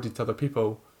awarded to other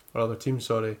people or other teams.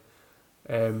 Sorry,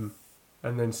 and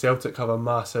then Celtic have a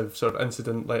massive sort of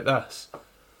incident like this.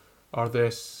 Are the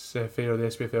SFA or the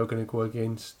SPFL going to go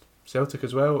against Celtic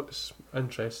as well? It's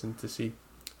interesting to see.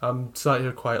 I'm sat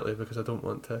here quietly because I don't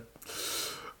want to.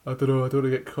 I don't want to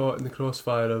get caught in the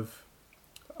crossfire of.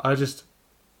 I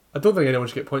don't think anyone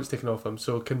should get points taken off them.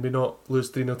 So can we not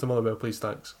lose 3-0 to Motherwell, please?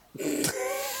 Thanks.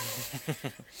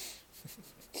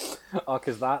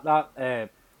 Because that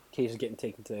case is getting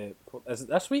taken to. Is it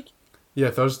this week? Yeah,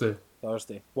 Thursday.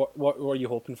 What were you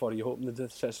hoping for? Are you hoping the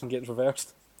decision gets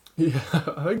reversed? Yeah,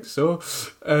 I think so.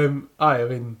 I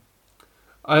mean,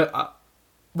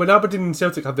 when Aberdeen and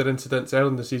Celtic had their incidents early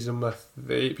in the season with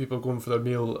the 8 people going for their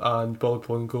meal and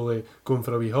Bollypole and goalie going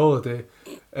for a wee holiday,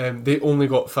 they only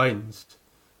got fines.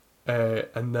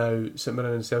 And now St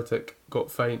Mirren and Celtic got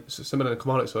fines. St Mirren and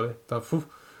Kilmarnock, sorry.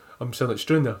 I'm sounding like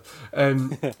Struan there.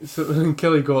 St Mirren and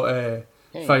Killie got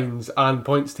fines and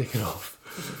points taken off.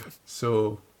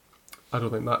 So I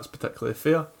don't think that's particularly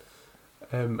fair.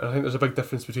 And I think there's a big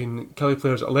difference between Killie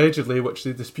players allegedly, which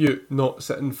they dispute, not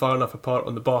sitting far enough apart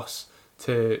on the bus,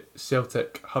 to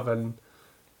Celtic having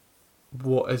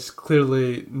what is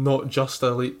clearly not just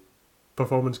an elite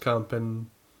performance camp in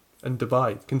in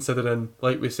Dubai, considering,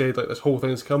 like we said, like this whole thing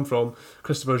has come from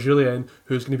Christopher Jullien,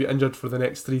 who's going to be injured for the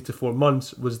next 3 to 4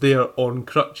 months, was there on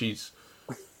crutches.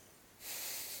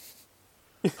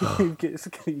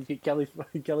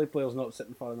 Kelly players not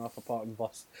sitting far enough apart in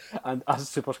bus, and as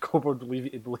Super Scoreboard leave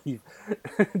you to believe,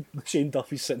 Shane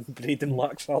Duffy's sitting braiding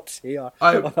Laxart's hair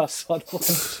on a sun.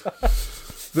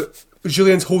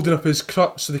 Julian's holding up his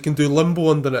crutch so they can do limbo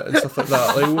under it and stuff like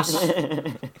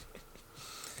that.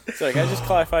 Sorry, can I just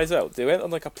clarify as well? They went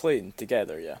on like a plane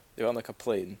together, yeah? They went on like a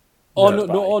plane.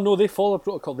 No, they followed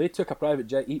protocol. They took a private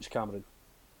jet each, Cameron.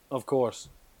 Of course.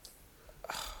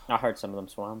 I heard some of them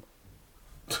swam.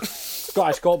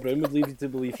 Scott Brown would lead you to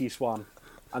believe he swam,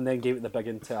 and then gave it the big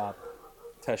one to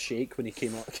a shake when he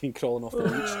came crawling off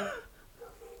the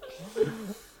beach.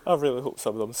 I really hope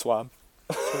some of them swam.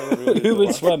 Who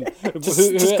would swim?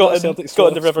 Just got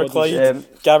in the River Clyde.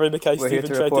 Gary Mackay, We're here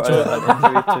Stephen to report tried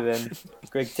an injury to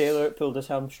Greg Taylor. Pulled his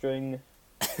hamstring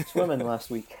swimming last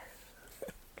week.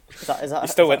 Is that He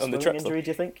still is went that on the a trip, swimming injury,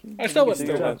 do you think? I still went.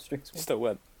 Still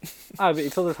went. But he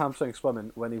pulled his hamstring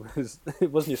swimming when he was.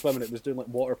 It wasn't just swimming; it was doing like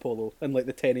water polo and like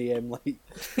the 10 a.m. like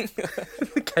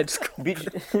the kids' club. Beach.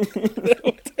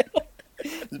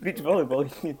 It's beach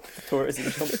volleyball. You need tortoise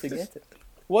and jumps to get it.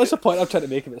 What's the point I'm trying to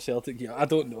make of it, Celtic here? I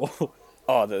don't know.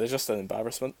 Oh, they're just an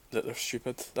embarrassment that they're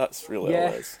stupid. That's really all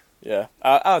Yeah. it is. Yeah,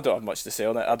 I don't have much to say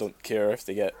on it. I don't care if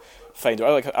they get fined.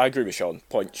 I agree with Sean.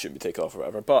 Points shouldn't be taken off or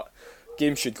whatever. But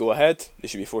games should go ahead. They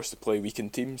should be forced to play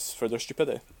weakened teams for their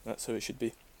stupidity. That's how it should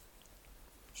be.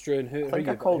 Struan, who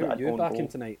I called it are you an own backing goal.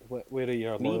 tonight? Where are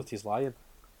your Me? loyalties lying?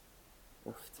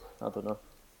 Oof, I don't know.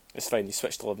 It's fine. You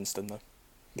switched to Livingston now.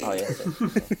 Oh yeah.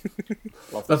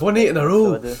 Love They've this won 8 in a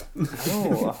row.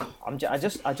 No, I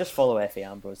just follow Effie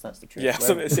Ambrose. That's the truth. Yeah, Where-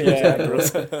 something to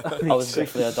say. I was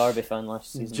briefly a Derby fan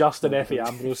last season. Just an Effie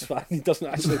Ambrose fan. He doesn't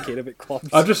actually care about clubs.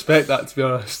 I'd respect that, to be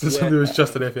honest, as Yeah. somebody who's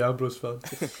just an Effie Ambrose fan.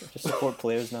 Just support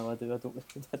players now. I don't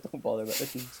bother about the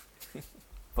teams.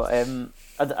 But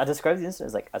I described the incident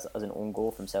as like as an own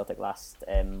goal from Celtic last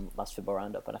football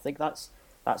roundup, and I think that's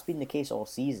been the case all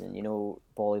season. You know,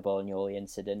 Volleyball and Yoli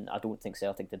incident. I don't think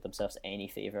Celtic did themselves any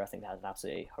favour. I think they had an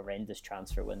absolutely horrendous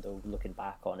transfer window. Looking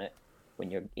back on it,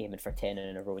 when you're aiming for 10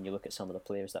 in a row, and you look at some of the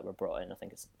players that were brought in, I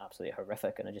think it's absolutely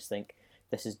horrific. And I just think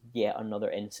this is yet another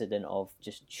incident of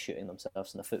just shooting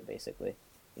themselves in the foot, basically.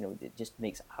 You know, it just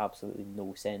makes absolutely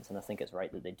no sense, and I think it's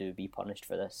right that they do be punished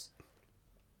for this.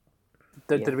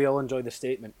 Did we all enjoy the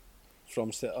statement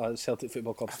from Celtic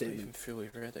Football Club I haven't statement? even fully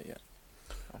read it yet.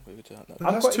 I'm going to do that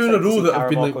now. That's quite 2 in a excited to row see that have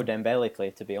been like... Karamoko Dembele play,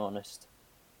 to be honest.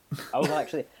 I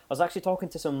was actually talking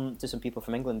to some people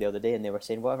from England the other day, and they were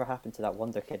saying, whatever happened to that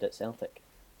wonder kid at Celtic?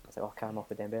 I was like, oh,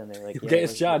 Karamoko Dembele, and they were like, yeah, Get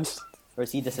his chance.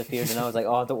 whereas he disappeared, and I was like,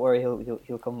 oh, don't worry,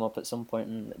 he'll come up at some point,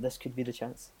 and this could be the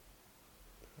chance.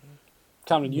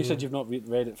 Cameron, you said you've not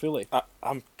read it fully.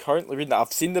 I'm currently reading it.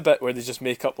 I've seen the bit where they just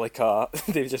make up like a.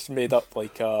 They've just made up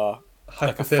like a.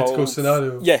 Hypothetical false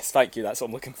scenario. Yes, thank you. That's what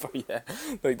I'm looking for. Yeah,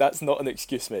 like that's not an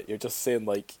excuse, mate. You're just saying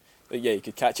like yeah, you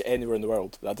could catch it anywhere in the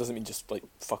world. That doesn't mean just like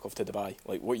fuck off to Dubai.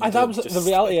 Like what you doing? The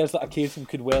reality is that a case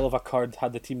could well have occurred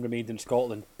had the team remained in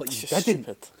Scotland, but It's you just didn't.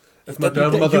 stupid. If my You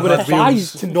grandmother were had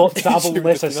advised wheels... to not travel You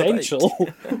less would have been essential,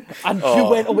 and you Oh.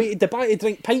 went away to Dubai to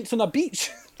drink pints on a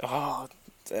beach. Oh,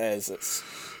 it's.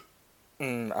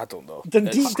 I don't know. Dundee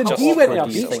It's just went to a awkward,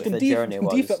 do you beach. think the Dundee journey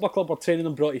was? Football Club were training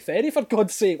on Broughty Ferry, for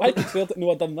God's sake. Why did Celtic know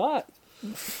I'd done that?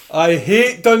 I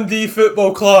hate Dundee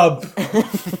Football Club.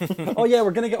 Oh yeah,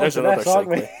 we're going to get There's onto another this, aren't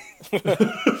we?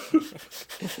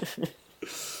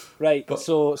 Right, But-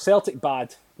 so Celtic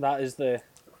bad. That is the...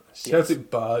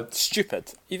 Celtic bad.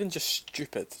 Stupid. Even just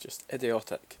stupid. Just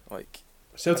idiotic. Like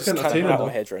Celtic just can't entertaining wrap my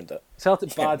though. head around it.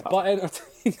 Celtic bad, but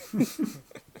entertaining.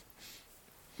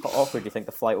 How awkward do you think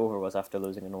the flight over was after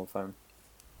losing an Old Firm?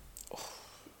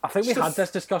 I think we had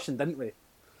this discussion, didn't we?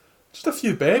 Just a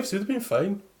few bevs, it'd have been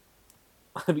fine.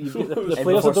 I mean, the And players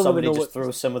before don't really somebody know just what...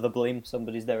 throws some of the blame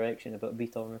somebody's direction about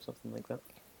beat on or something like that.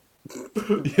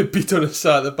 You beat on a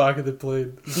sat at the back of the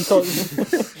plane. He thought...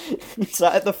 He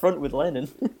sat at the front with Lennon.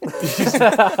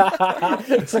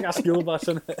 It's like a school bus,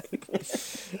 isn't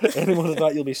it? Any more of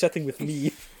that, you'll be sitting with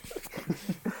me.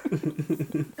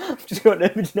 Just got an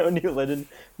image now of Neil Lennon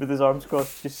with his arms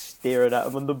crossed, just staring at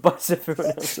him on the bus. Everyone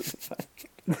else at the back.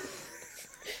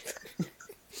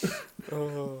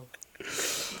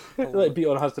 Like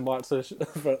Beaton has to march the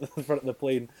front of the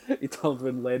plane. He tells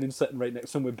when Lennon's sitting right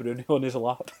next to him with Bruno on his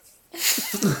lap.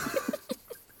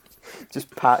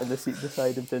 Just patting the seat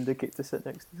beside him to indicate to sit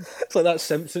next to him. It's like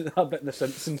that bit in The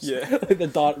Simpsons. Yeah. Like the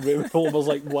dark room, Homer's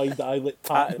like wide-eyed, like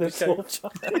patting the the sofa.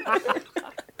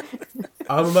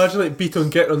 I'm imagining like Beaton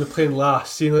getting on the plane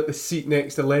last, seeing like the seat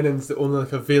next to Lennon's the only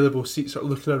like available seat, sort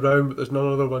of looking around, but there's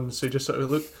none other ones. So he just sort of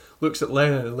looks at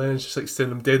Lennon, and Lennon's just like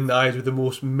staring him dead in the eyes with the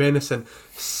most menacing,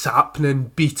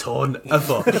 sapning Beaton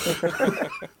ever.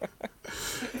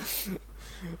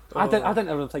 I didn't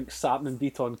ever think Sapman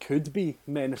Beaton could be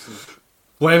menacing.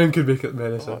 Lennon could make it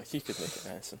menacing. Oh, he could make it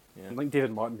menacing. I Yeah. think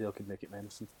David Martindale could make it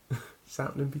menacing.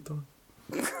 Sapning Beaton.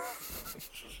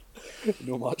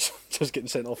 No much. Just getting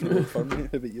sent off the road for me.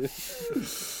 How about you?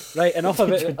 Right, enough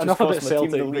about cost my team the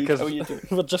Celtic league. because How you doing?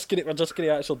 we're just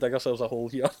gonna actually dig ourselves a hole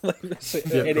here.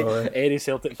 Yeah, probably. any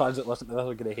Celtic fans that listen to this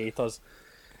are gonna hate us.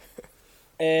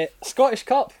 Scottish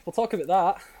Cup. We'll talk about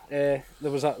that.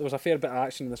 There was a fair bit of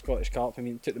action in the Scottish Cup. I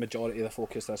mean, it took the majority of the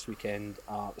focus this weekend,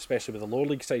 especially with the lower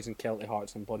league sides in Kelty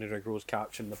Hearts and Bonnyrigg Rose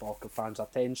capturing the bulk of fans'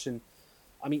 attention.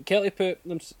 I mean, Kelty put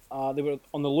them. They were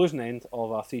on the losing end of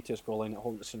a 3-2 scoreline at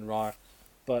home to St Rare,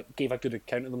 but gave a good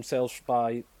account of themselves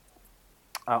by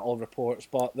all reports.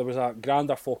 But there was a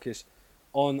grander focus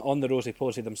on the Rosy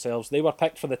Posy themselves. They were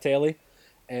picked for the telly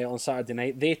on Saturday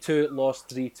night. They too lost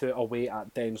 3-2 away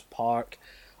at Downs Park.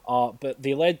 But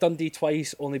they led Dundee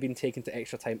twice, only being taken to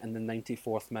extra time in the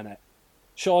 94th minute.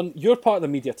 Sean, you're part of the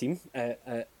media team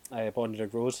at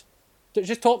Bonnyrigg Rose.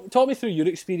 Just talk me through your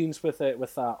experience with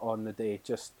that on the day.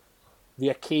 Just the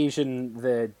occasion,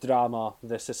 the drama,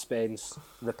 the suspense,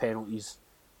 the penalties,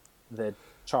 the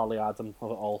Charlie Adam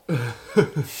of it all.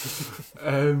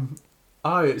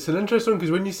 It's an interesting one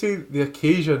because when you say the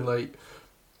occasion, like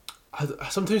I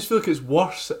sometimes feel like it's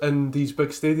worse in these big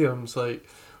stadiums. Like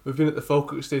we've been at the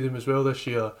Falkirk Stadium as well this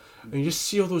year, and you just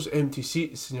see all those empty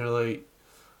seats, and you're like,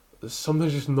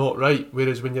 something's just not right.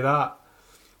 Whereas when you're at,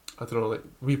 I don't know, like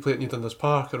we play at New Dundas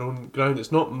Park, our own ground,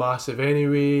 it's not massive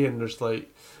anyway, and there's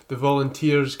like the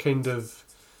volunteers kind of,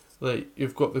 like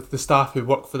you've got the staff who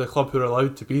work for the club who are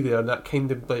allowed to be there, and that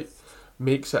kind of like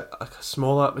makes it like a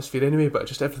small atmosphere anyway, but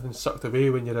just everything's sucked away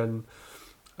when you're in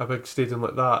a big stadium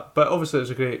like that. But obviously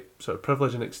it's a great sort of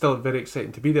privilege, and it's still very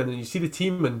exciting to be there, and then you see the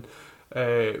team, and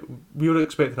we were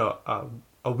expecting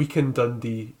a weakened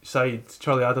Dundee side.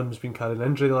 Charlie Adams been carrying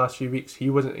injury the last few weeks,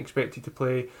 he wasn't expected to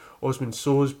play. Osman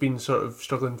So's been sort of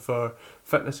struggling for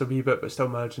fitness a wee bit, but still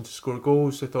managing to score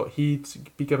goals. So I thought he'd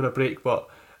be given a break, but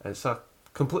it's a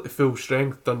completely full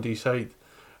strength Dundee side,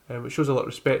 which shows a lot of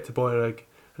respect to Bonnyrigg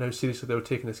and how seriously they were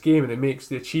taking this game, and it makes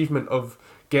the achievement of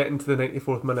getting to the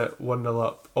 94th minute 1-0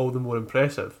 up all the more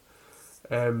impressive.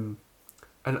 And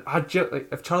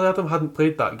if Charlie Adam hadn't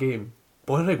played that game,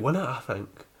 Bonnyrigg won it, I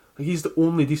think. Like, he's the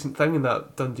only decent thing in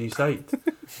that Dundee side.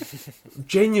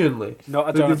 Genuinely. Not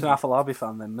a Jonathan Afolabi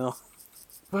fan then, no.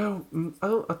 Well,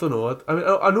 I don't know.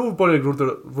 I know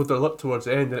Bonnyrigg rode their luck towards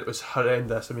the end, and it was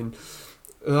horrendous. I mean,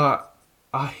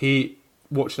 I hate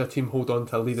watching a team hold on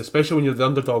to a lead, especially when you're the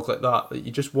underdog like that. Like,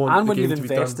 you just want and the when game you've to be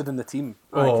done. invested in the team,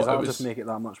 because that'll it was- just make it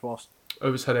that much worse. It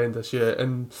was horrendous, yeah.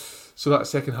 And so that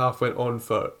second half went on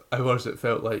for hours, it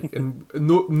felt like. And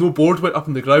no board went up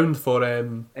on the ground for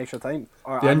Extra time.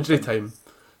 Or the injury time.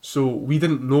 So we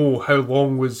didn't know how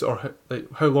long was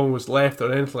left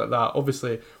or anything like that.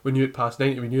 Obviously, we knew it past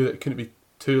 90, we knew that it couldn't be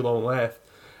too long left.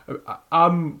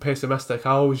 I'm pessimistic.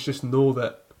 I always feel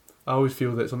that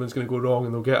something's going to go wrong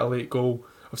and they'll get a late goal.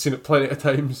 I've seen it plenty of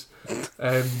times.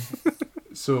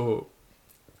 So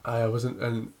I wasn't,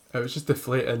 and it was just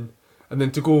deflating. And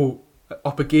then to go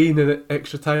up again in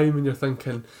extra time, and you're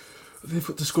thinking they've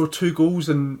got to score 2 goals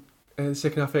in the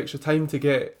second half extra time to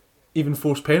get even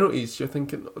forced penalties. You're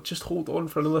thinking, just hold on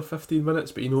for another 15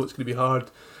 minutes, but you know it's going to be hard.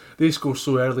 They score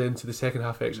so early into the second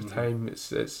half extra time.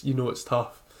 It's it's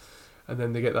tough, and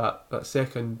then they get that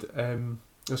third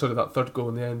goal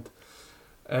in the end.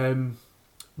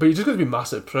 But you just got to be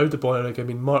massively proud of Bonnyrigg. I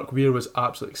mean, Mark Weir was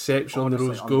absolutely exceptional on the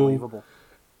Rose goal.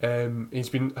 He's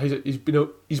been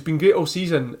great all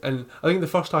season, and I think the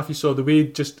first half you saw the way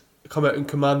he'd just come out and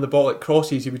command the ball at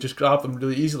crosses, he would just grab them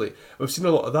really easily. We've seen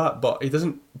a lot of that, but he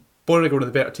doesn't. Bonnyrigg are one of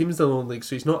the better teams in the Lowland League,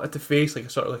 so he's not had to face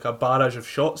like a barrage of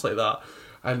shots like that.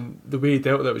 And the way he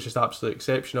dealt with it was just absolutely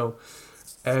exceptional.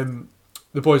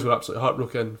 The boys were absolutely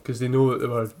heartbroken because they know that they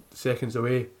were seconds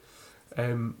away.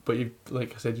 But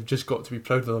like I said, you've just got to be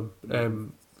proud of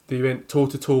them. They went toe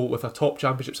to toe with a top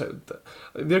championship side.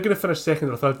 They're going to finish second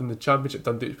or third in the championship.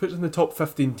 Dundee, it puts them in the top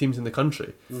 15 teams in the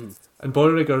country. And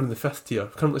Bonnyrigg are in the 5th tier,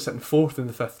 currently sitting 4th in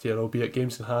the 5th tier, albeit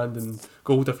games in hand and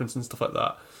goal difference and stuff like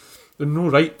that. There's no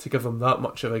right to give them that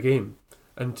much of a game,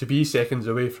 and to be seconds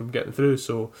away from getting through.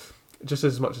 So, just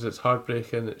as much as it's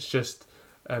heartbreaking, it's just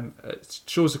it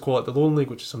shows the quality of the Lowland League,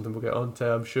 which is something we'll get on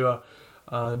to, I'm sure.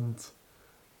 And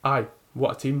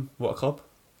what a team, what a club.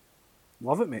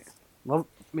 Love it, mate.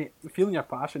 Feeling your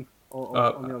passion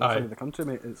on the other side of the country,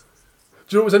 mate.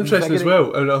 Do you know what was interesting as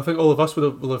Invigorating. well, and I think all of us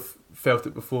will have felt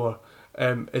it before,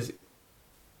 is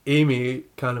Amy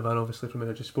Canavan, obviously from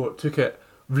Energy Sport, took it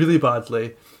really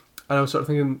badly, and I was sort of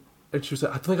thinking, and she was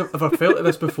like, I don't think I've ever felt like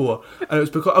this before, and it was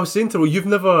because I was saying to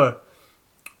her, well,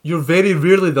 you're very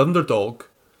rarely the underdog,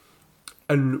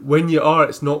 and when you are,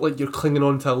 it's not like you're clinging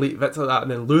on to a late victory like that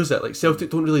and then lose it. Like Celtic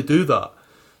don't really do that.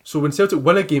 So when Celtic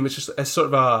win a game, it's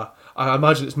sort of I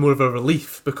imagine it's more of a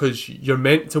relief because you're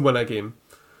meant to win a game.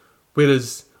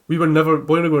 Whereas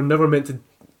Bonnyrigg were never meant to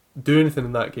do anything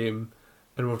in that game,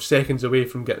 and we're seconds away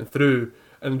from getting through.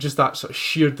 And just that sort of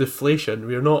sheer deflation,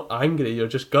 where you're not angry, you're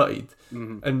just gutted.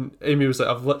 Mm-hmm. And Amy was like,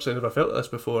 I've literally never felt like this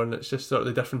before, and it's just sort of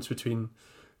the difference between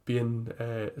being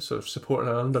sort of supporting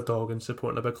an underdog and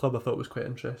supporting a big club. I thought was quite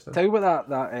interesting. Tell you what that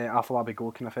Afolabi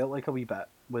goal kind of felt like a wee bit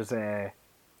was the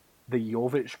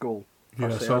Jovic goal. Yeah, I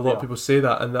for saw a lot Serbia. of people say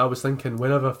that, and I was thinking,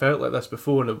 whenever I felt like this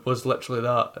before, and it was literally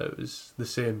that, it was the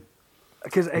same.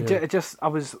 Because Yeah.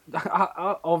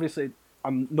 obviously,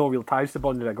 I'm no real ties to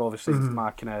Bonnyrigg. Obviously, Mhm.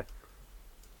 my kind of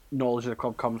knowledge of the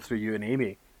club comes through you and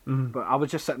Amy. Mhm. But I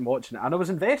was just sitting watching it, and I was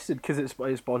invested because it's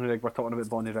Bonnyrigg. We're talking about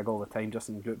Bonnyrigg all the time, just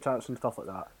in group chats and stuff like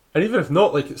that. And even if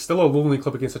not, like, it's still a lonely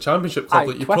club against a championship club. Aye,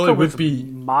 Like, you Twitter probably was would be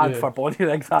mad yeah. for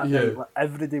Bonnyrigg that Yeah. night. Like,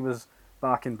 everybody was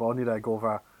backing Bonnyrigg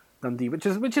over Dundee, which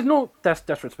is no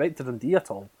disrespect to Dundee at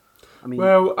all. I mean,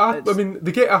 Well, I it's- mean,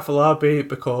 they get Afolabi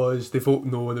because they vote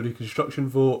no in the reconstruction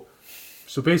vote.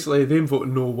 So basically, them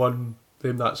voting no won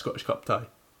them that Scottish Cup tie.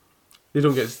 They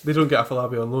don't get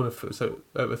Afolabi on loan if it's out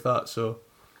with that. So,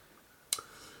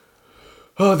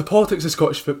 the politics of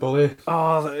Scottish football, eh?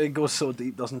 oh, it goes so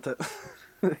deep, doesn't it?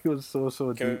 It goes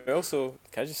so deep. Can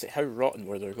I just say how rotten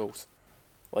were their goals?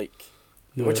 Like,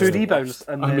 Yeah. which Two is the rebounds worst.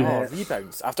 and I mean-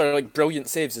 Rebounds after like brilliant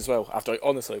saves as well. After like,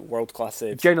 honestly world class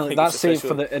saves. Generally, Like, that save for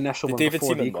especially the initial the one David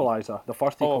before the Seaman one. equaliser, the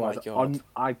first Oh my equaliser, God.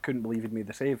 I couldn't believe he'd made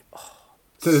the save.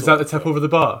 So is that the tip over the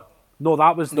bar? No,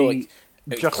 that was No, the like,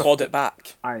 it just clawed it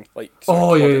back. aye. Like Oh,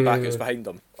 clawed yeah, it yeah, back. yeah. It was behind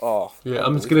them. Oh, Yeah,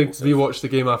 I'm just going unbelievable to save. rewatch the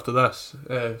game after this.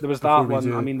 There was that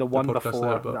one. I mean, the one podcast before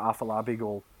there, the but- Afolabi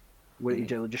goal, where he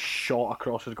generally just shot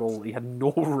across his goal. He had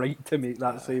no right to make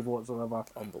that save whatsoever.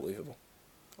 Unbelievable.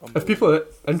 If people are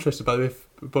interested, by the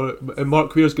way,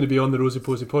 Mark Weir's going to be on the Rosie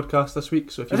Posey podcast this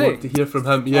week, so if you Is he? want to hear from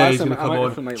him, yeah, he's going to come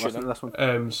on. Might listen to this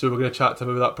one. So we're going to chat to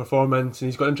him about that performance, and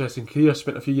he's got an interesting career.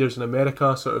 Spent a few years in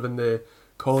America, sort of in the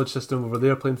college system over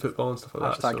there, playing football and stuff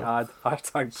like Hashtag that. ad.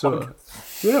 Hashtag So, plug.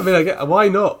 yeah, I mean, I get why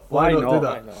not? Why do not?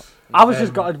 that? Why not? I was just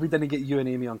um, gutted we didn't get you and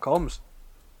Amy on comms.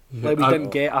 Yeah, Like we I- didn't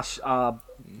get a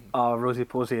Rosie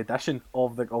Posey edition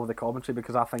of the commentary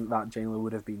because I think that genuinely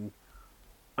would have been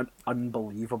an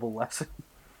unbelievable listen.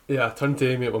 Yeah, I turned to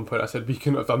Amy at one point. I said, "We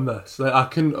couldn't have done this. Like, I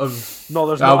couldn't have." No,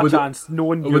 there's I not a would- chance. No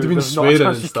one I knew. would have been There's not a swearing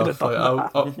chance and you could have stuff.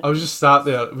 Like, done that. I was just sat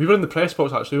there. We were in the press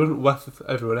box actually. We weren't with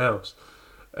everyone else.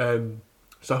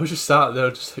 So I was just sat there,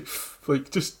 just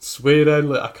like just swearing.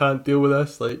 Like, I can't deal with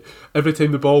this. Like, every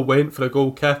time the ball went for a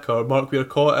goal kick or Mark Weir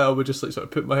caught it, I would just like sort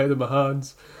of put my head in my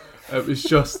hands. It was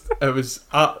just, it was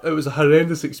a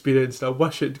horrendous experience. And I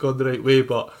wish it had gone the right way,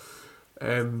 but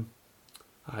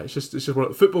it's just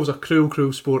football's a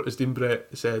cruel sport, as Dean Brett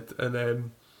said,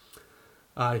 and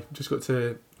I just got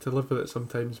to live with it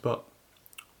sometimes. But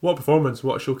what a performance!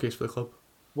 What a showcase for the club.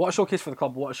 What a showcase for the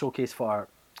club. What a showcase for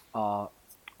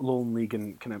Lowland League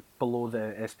and kind of below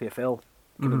the SPFL,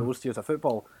 kind of those tiers of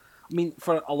football. I mean,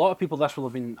 for a lot of people, this will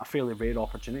have been a fairly rare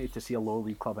opportunity to see a lower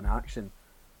league club in action,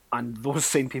 and those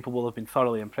same people will have been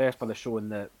thoroughly impressed by the showing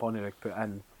that Bonnyrigg put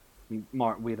in. I mean,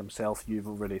 Mark Weir himself, you've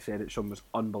already said it, showing was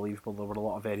unbelievable. There were a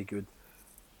lot of very good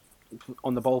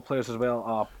on the ball players as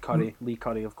well. Lee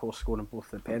Curry, of course, scoring both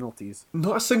the penalties.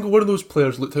 Not a single one of those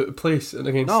players looked out of place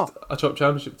against No. a top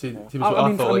championship team. I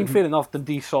mean, thought. Like, fair enough.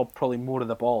 Dundee saw probably more of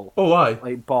the ball. oh, aye.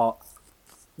 Like, but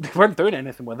they weren't doing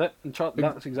anything with it. And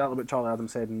that's exactly what Charlie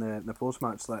Adams said in the post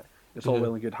match. That it's all Yeah.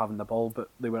 well and good having the ball, but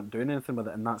they weren't doing anything with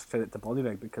it, and that's credit to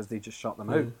Bonnyrigg because they just shut them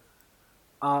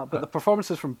out. But the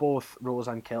performances from both Rose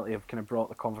and Kelty have kind of brought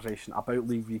the conversation about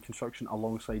league reconstruction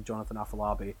alongside Jonathan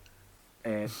Afolabi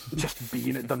just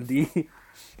being at Dundee.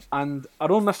 And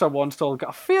our own Mr. Wanstall got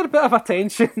a fair bit of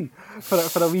attention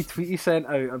for a wee tweet he sent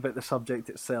out about the subject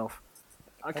itself.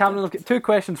 Cameron, I've got two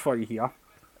questions for you here.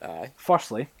 Aye.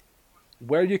 Firstly,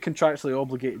 were you contractually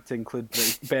obligated to include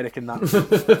Berwick in that?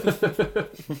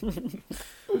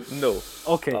 No.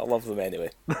 Okay. I love them anyway,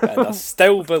 and I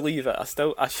still believe it.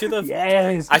 I should have.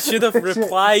 Yes. I should have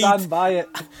replied. Stand by it.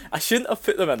 I shouldn't have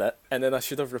put them in it, and then I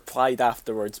should have replied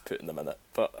afterwards putting them in it.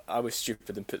 But I was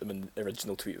stupid and put them in the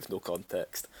original tweet with no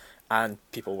context. And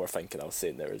people were thinking I was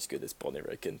saying they're as good as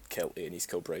Bonnyrigg and Kelty and East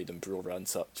Kilbride and Brora and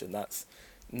such, and that's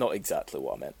not exactly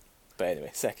what I meant. But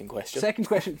anyway, second question. Second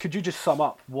question, could you just sum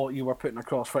up what you were putting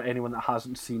across for anyone that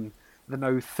hasn't seen the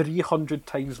now 300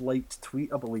 times liked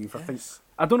tweet, I believe? Yes. I think.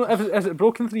 I don't know, is it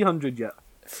broken 300 yet?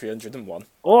 301.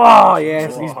 Oh,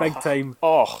 yes, he's big time.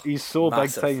 Oh, He's so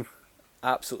massive. big time.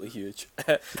 Absolutely huge.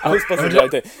 I was buzzing the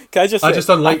other day. Can I just say, I just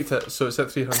unliked it, so it's at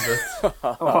 300.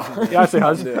 Oh, he actually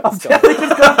has. Yeah, I'm it's telling you,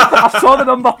 I saw the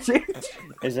number change.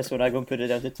 Is this when I go and put it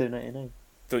down to $2.99?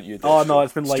 don't you? Oh, no,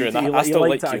 it's been liked. Stuart, He I still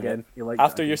liked like it you, again. man. He liked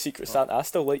After it your again. Secret Santa, I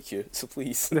still like you, so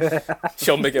please.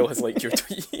 Sean Miguel has liked your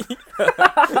tweet.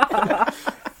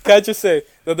 Can I just say,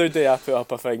 the other day I put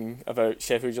up a thing about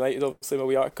Sheffield United, obviously, my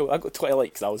wee article. I got 20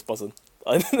 likes, I was buzzing.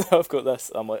 And now I've got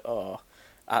this, I'm like, oh,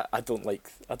 I don't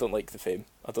like the fame.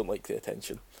 I don't like the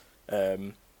attention.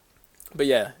 But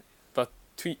yeah, but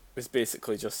tweet was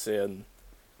basically just saying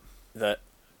that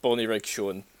Bonnyrigg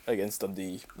showing against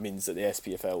Dundee means that the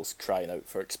SPFL's crying out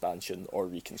for expansion or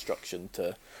reconstruction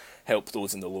to help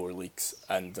those in the lower leagues,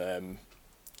 and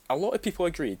a lot of people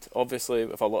agreed, obviously,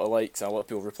 with a lot of likes, and a lot of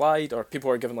people replied, or people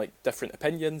were giving like different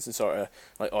opinions and sort of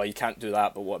like, oh, you can't do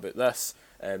that, but what about this?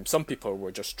 Some people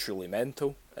were just truly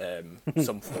mental.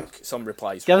 Some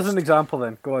replies. Give us an example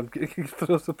then. Go on.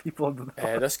 Throw some people under the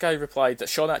bus. This guy replied that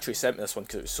Sean actually sent me this one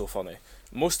because it was so funny.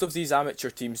 Most of these amateur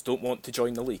teams don't want to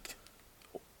join the league.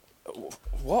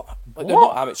 What? Like, they're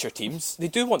not amateur teams. They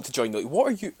do want to join the league. What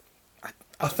are you?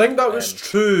 I think that was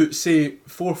true, say,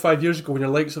 4 or 5 years ago when your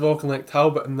likes of Auckland, like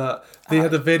Talbot and that, they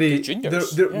had a very...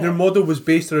 juniors, Their model was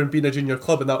based around being a junior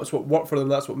club, and that was what worked for them,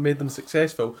 that's what made them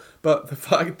successful. But the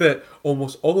fact that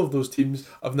almost all of those teams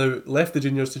have now left the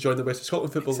juniors to join the West of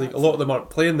Scotland Football League, a lot of them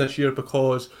aren't playing this year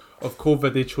because of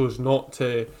COVID. They chose not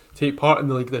to take part in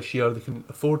the league this year. They couldn't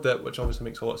afford it, which obviously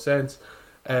makes a lot of sense.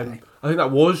 I think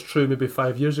that was true maybe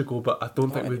 5 years ago, but I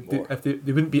don't think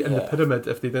they wouldn't be in the pyramid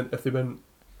if they didn't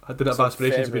have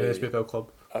aspirations to be an SPFL club.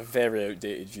 A very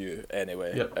outdated view,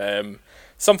 anyway. Yep.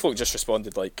 Some folk just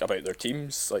responded like about their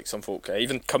teams. Like some folk,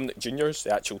 even Cumnock Juniors,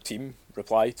 the actual team,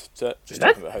 replied to it, just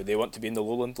talking about how they want to be in the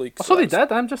Lowland League. So they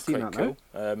did. I'm just seeing that cool.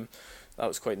 now. That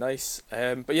was quite nice.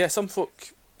 But yeah, some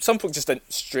folk just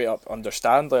didn't straight up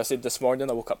understand. Like I said this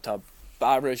morning, I woke up to a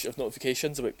barrage of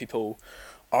notifications about people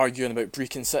arguing about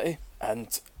Brecon City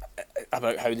and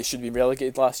about how they should be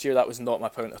relegated last year. That was not my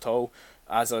point at all.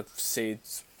 As I've said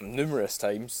numerous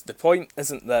times, the point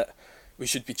isn't that we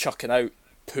should be chucking out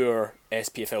poor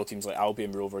SPFL teams like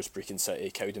Albion Rovers, Brecon City,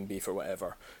 Cowdenbeath or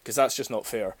whatever, because that's just not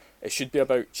fair. It should be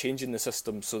about changing the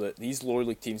system so that these lower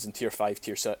league teams in Tier 5,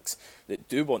 Tier 6 that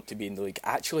do want to be in the league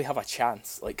actually have a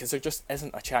chance, like, because there just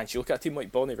isn't a chance. You look at a team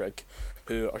like Bonnyrigg,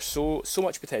 who are so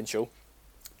much potential,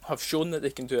 have shown that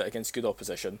they can do it against good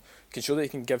opposition, can show that they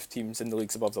can give teams in the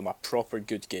leagues above them a proper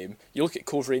good game. You look at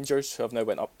Cove Rangers, who have now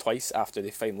went up twice after they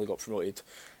finally got promoted.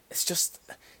 It's just,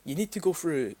 you need to go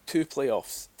through 2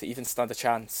 playoffs to even stand a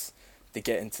chance to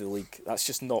get into the league. That's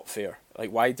just not fair.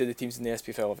 Like, why do the teams in the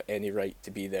SPFL have any right to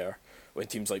be there when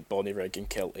teams like Bonnyrigg and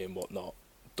Kelty and whatnot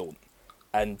don't?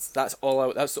 And that's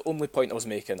the only point I was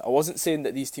making. I wasn't saying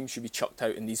that these teams should be chucked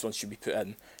out and these ones should be put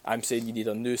in. I'm saying you need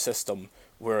a new system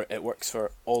where it works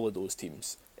for all of those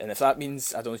teams. And if that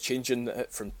means, I don't know, changing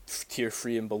it from Tier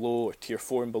 3 and below or Tier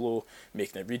 4 and below,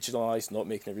 making it regionalised, not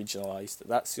making it regionalised,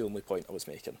 that's the only point I was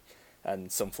making.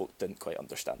 And some folk didn't quite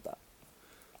understand that.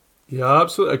 Yeah, I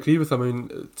absolutely agree with him. I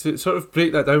mean, to sort of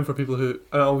break that down for people who...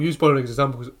 And I'll use Bonnyrigg as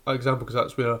an example because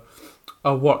that's where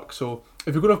I work. So,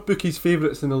 if you're going to have bookies'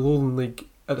 favourites in the Lowland League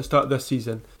at the start of this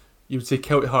season, you would say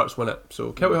Kelty Hearts win it.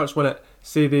 So, Kelty Hearts win it,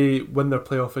 say they win their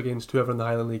playoff against whoever in the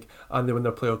Highland League, and they win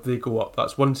their playoff, they go up.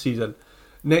 That's one season.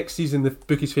 Next season, the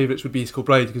bookies' favourites would be East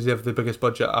Kilbride because they have the biggest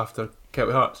budget after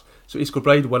Kelty Hearts. So, East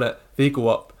Kilbride win it, they go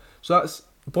up. So, that's...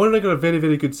 Bonnyrigg are a very,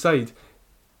 very good side.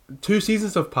 2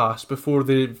 seasons have passed before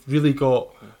they've really got...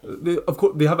 Of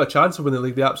course, they have a chance of winning the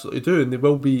league, they absolutely do, and they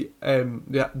will be...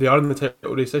 They are in the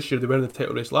title race this year, they were in the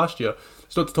title race last year.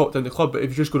 It's not to talk down the club, but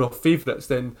if you're just going off favourites,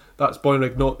 then that's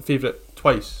Bonnyrigg not favourite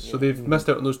twice. Yeah. So they've missed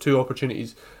out on those 2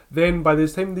 opportunities. Then, by the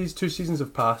time these 2 seasons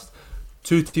have passed,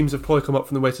 2 teams have probably come up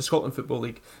from the West of Scotland Football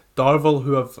League. Darvel,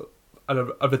 who have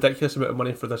a ridiculous amount of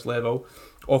money for this level.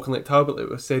 Auckland, like Talbot, like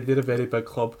we said, they're a very big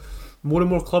club. More and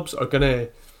more clubs are going to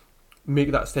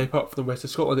make that step up from the West of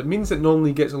Scotland. It means that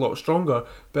non-league gets a lot stronger,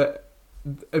 but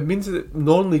it means that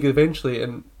non-league eventually,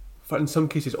 and in some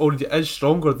cases already is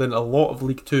stronger than a lot of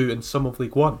League 2 and some of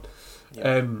League 1.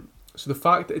 Yeah. So the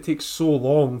fact that it takes so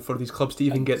long for these clubs to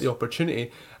even get the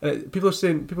opportunity, people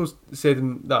said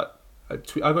in that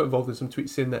tweet, I got involved in some tweets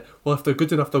saying that, well, if they're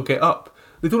good enough, they'll get up.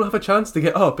 They don't have a chance to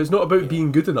get up. It's not about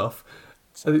being good enough.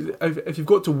 If you've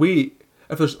got to wait,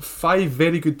 if there's 5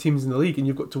 very good teams in the league and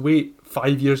you've got to wait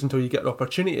 5 years until you get an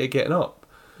opportunity at getting up,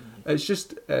 It's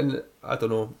just, and I don't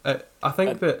know. I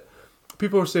think that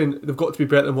people are saying they've got to be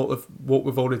better than what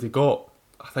we've already got.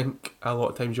 I think a lot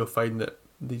of times you'll find that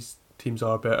these teams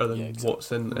are better than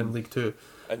what's in League Two.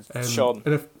 And Sean,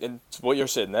 and what you're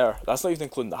saying there, that's not even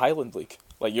including the Highland League.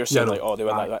 Like you're saying, they win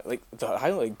that. Like the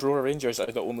Highland League, Brora Rangers are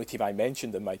the only team I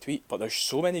mentioned in my tweet, but there's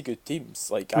so many good teams.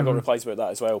 Like I got replies about that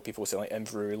as well. People saying like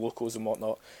Inverurie Locos and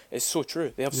whatnot. It's so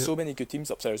true. They have so many good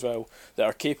teams up there as well that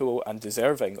are capable and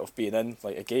deserving of being in.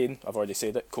 Like again, I've already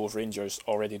said it. Cove Rangers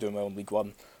already doing well in League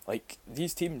One. Like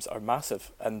these teams are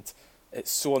massive, and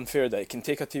it's so unfair that it can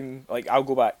take a team like I'll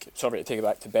go back. Sorry to take it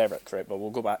back to Berwick, right? But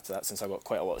we'll go back to that since I got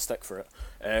quite a lot of stick for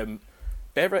it.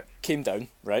 Berwick came down,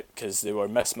 right, because they were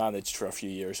mismanaged for a few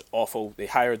years. Awful. They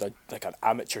hired an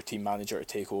amateur team manager to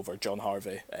take over, John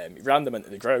Harvey. He ran them into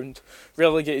the ground.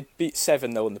 Relegated, beat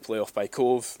 7-0 in the playoff by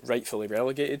Cove, rightfully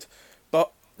relegated.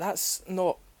 But that's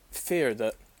not fair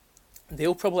that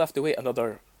they'll probably have to wait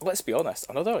another, let's be honest,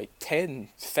 another like 10,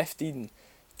 15,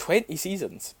 20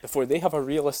 seasons before they have a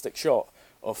realistic shot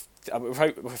of,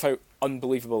 without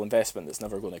unbelievable investment that's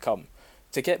never going to come,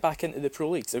 to get back into the Pro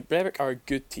Leagues. Berwick are a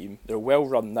good team. They're well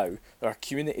run now. They're a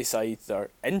community side. They're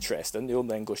interesting. The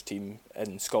only English team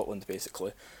in Scotland,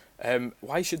 basically.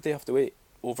 Why should they have to wait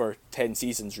over 10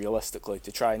 seasons, realistically,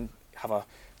 to try and have a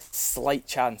slight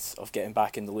chance of getting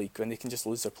back in the league when they can just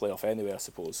lose their playoff anyway, I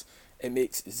suppose? It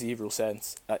makes zero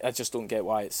sense. I just don't get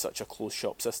why it's such a closed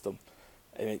shop system.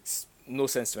 It makes no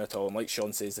sense to me at all. And like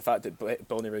Sean says, the fact that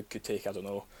Bonnyrigg could take, I don't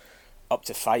know, up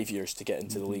to 5 years to get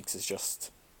into the leagues is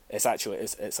just... It's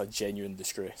a genuine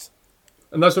disgrace.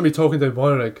 And that's not me talking down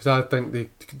Bonnyrigg, because I think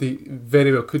they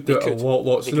very well could do it a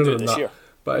lot sooner than that. Year.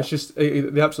 But it's just,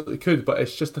 they absolutely could, but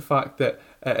it's just the fact that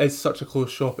it is such a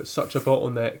closed shop, it's such a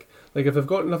bottleneck. Like, if they've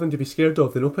got nothing to be scared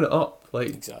of, then open it up. Like,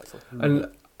 exactly. And,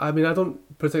 I mean, I don't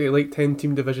particularly like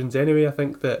 10-team divisions anyway. I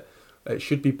think that it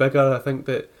should be bigger. I think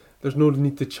that there's no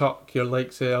need to chuck your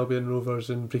likes of Albion Rovers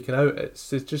and breaking out. It's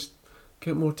just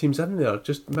get more teams in there,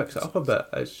 just mix it up a bit.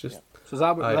 It's just... Yeah. So is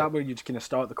that where you just kind of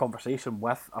start the conversation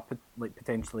with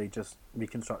potentially just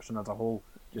reconstruction as a whole?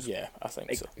 I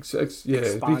think so.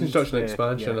 Reconstruction and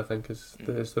expansion. I think is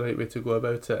the right way to go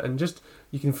about it, and just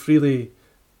you can freely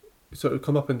sort of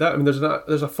come up and down. I mean,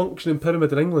 there's a functioning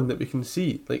pyramid in England that we can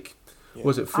see. Like,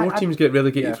 was it four teams get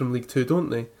relegated from League Two, don't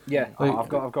they? Yeah, like,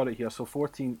 I've got it here. So 4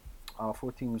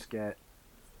 teams get.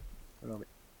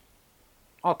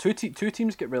 Two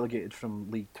teams get relegated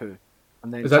from League Two.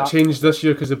 And then has that changed this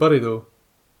year because of Bury though?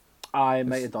 I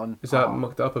might have done. Is that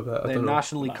mucked up a bit? Then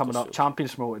National League coming up,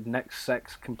 Champions promoted, next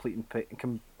 6 competing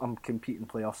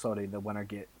playoffs. Sorry, the winner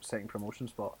get second promotion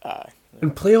spot.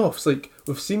 And playoffs, like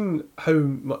we've seen how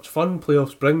much fun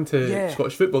playoffs bring to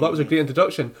Scottish football. That was a great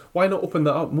introduction. Why not open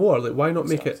that up more? Like, why not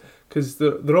make it? Because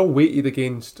they're all weighted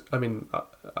against. I mean,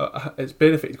 it's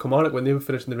benefited Kilmarnock when they were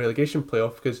finishing the relegation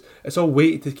playoff because it's all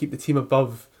weighted to keep the team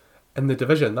above in the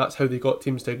division. That's how they got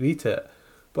teams to agree to it.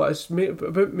 But it's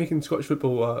about making Scottish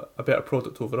football a better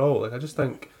product overall. Like, I just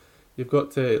think you've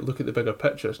got to look at the bigger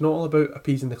picture. It's not all about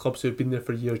appeasing the clubs who have been there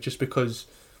for years just because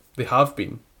they have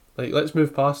been. Like, let's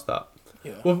move past that.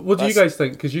 Yeah, well, what do you guys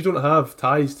think? Because you don't have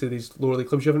ties to these lower league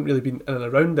clubs. You haven't really been in and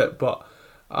around it. But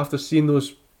after seeing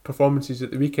those performances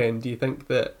at the weekend, do you think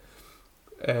that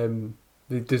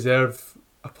they deserve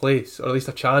a place or at least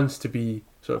a chance to be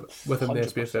sort of within the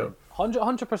SPFL?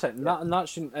 100%. And that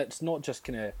shouldn't. It's not just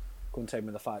kind of coinciding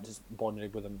with the fact it's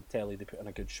Bonnyrigg with them telly. They put in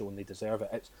a good show and they deserve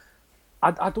it.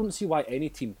 I don't see why any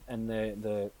team in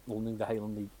the owning the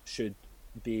Highland League should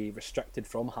be restricted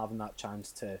from having that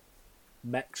chance to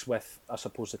mix with, I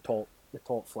suppose, the top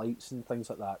flights and things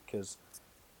like that. Because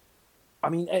I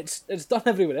mean, it's done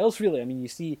everywhere else really. I mean, you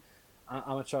see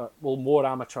more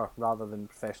amateur rather than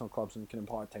professional clubs and kind of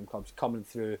part-time clubs coming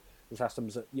through the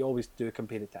systems. That you always do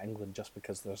compare it to England just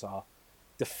because there's a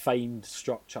defined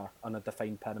structure and a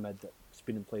defined pyramid that's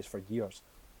been in place for years.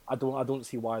 I don't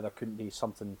see why there couldn't be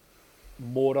something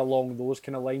more along those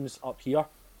kind of lines up here,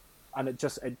 and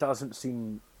it doesn't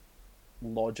seem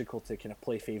logical to kind of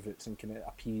play favourites and kind of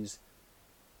appease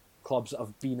clubs that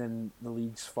have been in the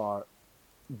leagues for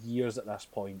years at this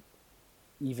point,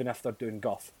 even if they're doing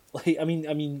guff. Like I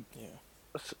mean,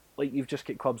 like you've just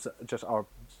got clubs that just are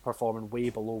performing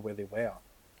way below where they were,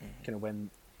 kind of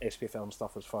when SPFL and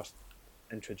stuff was first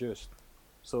introduced.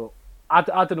 So I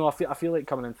don't know. I feel like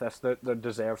coming into this, there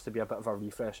deserves to be a bit of a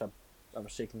refresh. I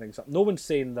was shaking things up. No one's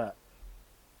saying that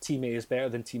Team A is better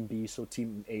than Team B, so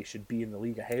Team A should be in the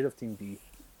league ahead of Team B.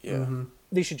 Yeah,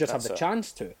 they should just have the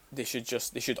chance to. They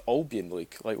should all be in the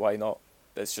league. Like, why not?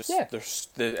 It's just there's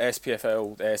the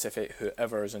SPFL, the SFA,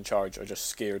 whoever is in charge are just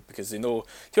scared because they know.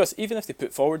 To us, even if they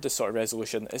put forward this sort of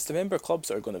resolution, it's the member clubs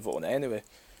that are going to vote on it anyway.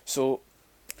 So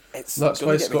it's That's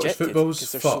gonna why get Scottish rejected football's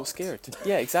because they're so fucked. scared.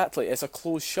 Yeah, exactly. It's a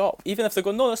closed shop. Even if they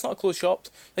go, no, it's not a closed shop.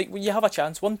 Like, when you have a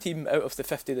chance, one team out of the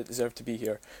 50 that deserve to be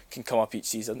here can come up each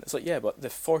season. It's like, yeah, but the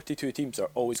 42 teams are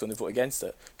always going to vote against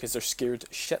it because they're scared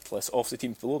shitless of the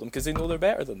teams below them because they know they're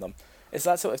better than them. It's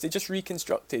that sort. If they just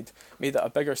reconstructed, made it a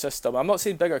bigger system. I'm not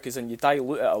saying bigger because then you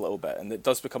dilute it a little bit and it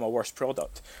does become a worse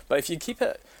product. But if you keep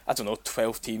it, I don't know,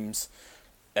 12 teams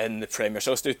in the Premier,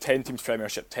 so let's do 10 teams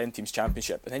Premiership, 10 teams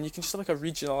Championship, and then you can just have like a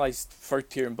regionalised third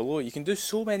tier and below. You can do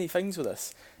so many things with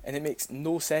this, and it makes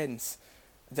no sense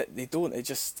that they don't.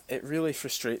 It really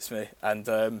frustrates me, and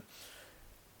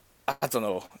I don't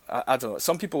know. I don't know.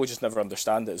 Some people will just never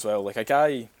understand it as well. Like, a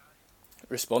guy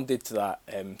responded to that.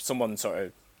 Someone sort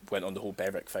of went on the whole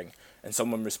Berwick thing, and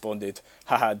someone responded,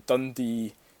 haha,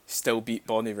 Dundee still beat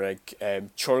Bonnyrigg,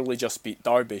 Chorley just beat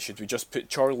Derby, should we just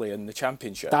put Chorley in the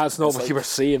Championship? That's not It's what like, you were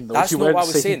saying, though. that's You not weren't what I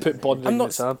was saying. Put Bonnyrigg I'm in not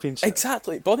the Championship.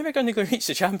 Exactly. Bonnyrigg aren't going to reach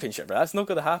the Championship, but that's not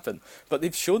going to happen. But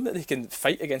they've shown that they can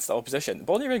fight against the opposition.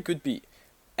 Bonnyrigg could beat,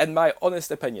 in my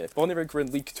honest opinion, if Bonnyrigg were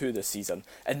in League 2 this season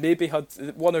and maybe had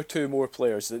one or two more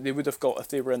players that they would have got if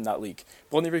they were in that league,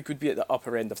 Bonnyrigg would be at the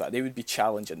upper end of that. They would be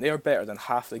challenging. They are better than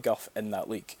half the guff in that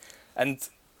league. And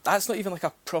that's not even like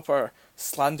a proper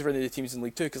slandering of the teams in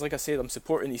League 2, because like I said, I'm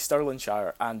supporting East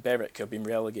Stirlingshire and Berwick, who have been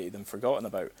relegated and forgotten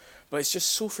about. But it's just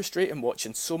so frustrating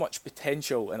watching so much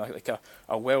potential in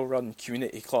a well-run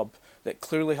community club that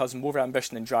clearly has more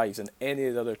ambition and drives than any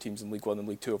of the other teams in League 1 and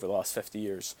League 2 over the last 50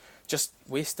 years. Just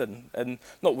wasting, and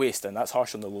not wasting, that's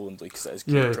harsh on the Lowland League because it is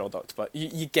a good product, but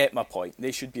you get my point.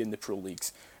 They should be in the pro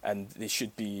leagues and they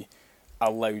should be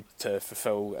allowed to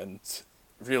fulfil and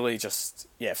really just,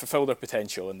 fulfil their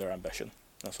potential and their ambition.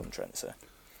 That's what I'm trying to say.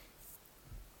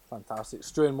 Fantastic.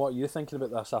 Struan, what are you thinking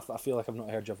about this? I feel like I've not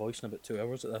heard your voice in about 2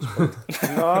 hours at this point.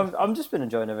 No, I'm just been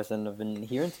enjoying everything I've been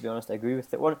hearing, to be honest. I agree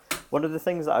with it. One of the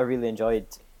things that I really enjoyed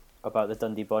about the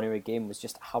Dundee Bonnyrigg game was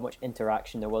just how much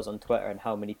interaction there was on Twitter and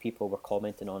how many people were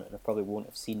commenting on it, and I probably won't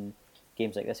have seen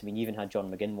games like this. I mean, you even had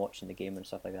John McGinn watching the game and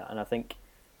stuff like that, and I think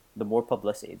the more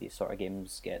publicity these sort of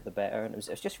games get, the better, and it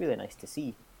was just really nice to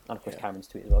see. And of course, Cameron's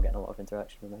tweet as well, getting a lot of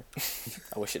interaction from there.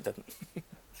 I wish it didn't.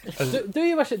 Do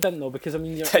you wish it didn't, though? Because I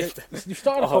mean, you've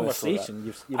started a conversation.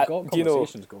 You've got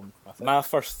conversations going. I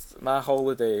think. My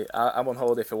holiday. I'm on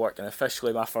holiday for work, and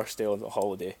officially my first day on the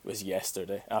holiday was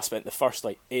yesterday. I spent the first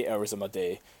 8 hours of my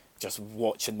day just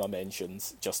watching my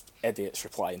mentions, just idiots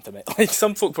replying to me. Like,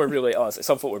 some folk were really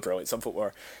some folk were brilliant. Some folk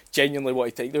were genuinely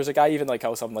wanting to. There was a guy even I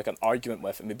was having an argument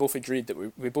with, and we both agreed that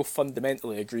we both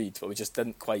fundamentally agreed, but we just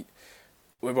didn't quite.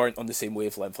 We weren't on the same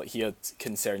wavelength. Like, he had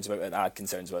concerns about it and I had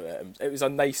concerns about it. And it was a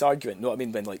nice argument. You know what I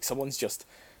mean? When someone's just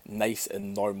nice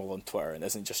and normal on Twitter and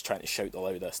isn't just trying to shout the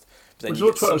loudest. But then Which is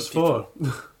what Twitter's for.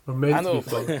 We're meant to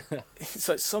be for.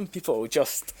 So some people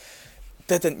just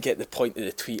didn't get the point of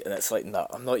the tweet, and it's like, nah,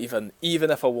 I'm not even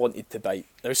if I wanted to bite.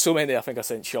 There's so many I think I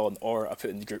sent Sean or I put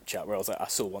in the group chat where I was like, I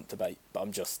so want to bite, but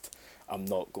I'm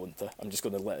not going to. I'm just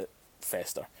going to let it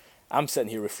fester. I'm sitting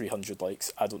here with 300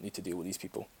 likes. I don't need to deal with these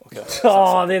people. Okay.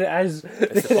 Oh, there it is.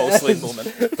 It's the Paul Slade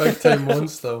moment. Big time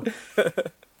monster.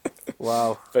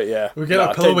 Wow. But yeah. We'll get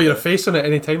a pillow with your face on it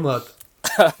any time, lad.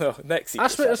 No, next season.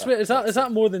 I swear, is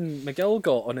that more than McGill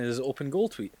got on his open goal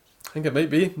tweet? I think it might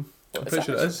be. I'm Is pretty that-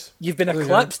 sure it is. You've been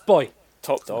eclipsed, boy.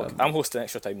 Top dog. I'm hosting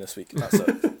extra time this week. That's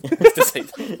it.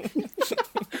 Decide.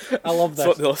 I love That's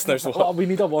what this. the listeners Oh, want. we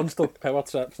need a one-stop power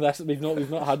trip. We've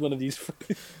not had one of these.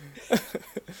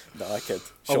 No, I kid.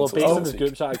 Although Sean's based on hosting this this group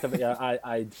week. chat activity,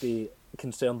 I'd be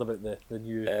concerned about the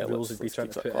new rules Let's we'd be trying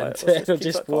keep to that put quiet. into Let's just energy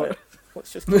keep that sport. quiet.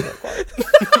 Let's just keep that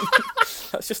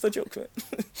quiet. That's just a joke, mate.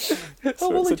 I'm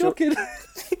Sorry, only it's a joke. joking.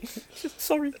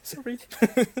 Sorry.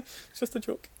 It's just a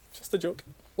joke. Just a joke.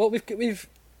 Well, we've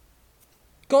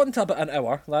gotten to about an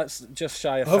hour. That's just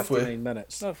shy of Have we? 59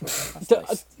 minutes. No, that's D-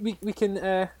 nice. we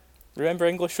can. Remember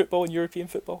English football and European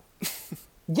football?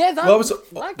 Yeah, that Well, I was-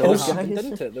 that those kind of happened, guys.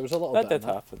 didn't it? There was a little That bit. did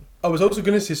happen. I was also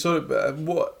going to say, sorry, but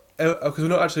because we're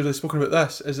not actually really spoken about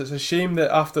this, is it's a shame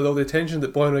that after all the attention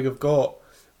that Bonnyrigg have got,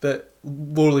 that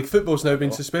lower league football's now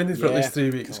been suspended for at Yeah. least 3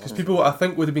 weeks. Because people, I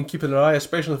think, would have been keeping their eye,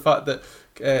 especially the fact that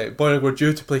Bonnyrigg were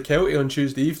due to play Kelty on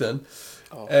Tuesday evening,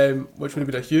 which would have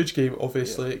been a huge game,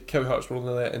 obviously. Kelty Hearts were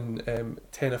only letting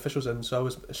 10 officials in, so I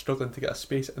was struggling to get a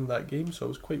space in that game, so I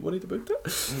was quite worried about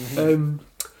it.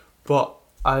 But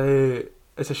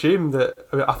it's a shame that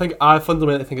I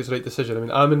fundamentally think it's the right decision.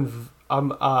 I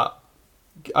mean,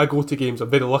 I go to games. I'm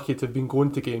very lucky to have been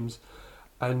going to games,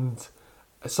 and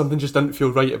something just didn't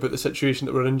feel right about the situation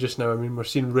that we're in just now. I mean, we're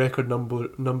seeing record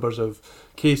numbers of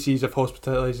cases, of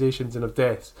hospitalisations, and of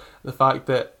deaths. The fact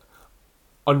that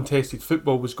untested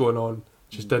football was going on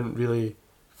just didn't really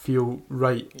feel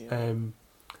right. Yeah.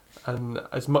 And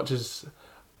as much as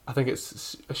I think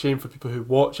it's a shame for people who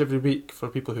watch every week, for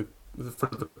the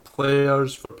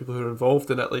players, for people who are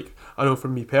involved in it. Like, I know for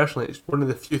me personally, it's one of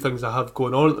the few things I have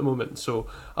going on at the moment. So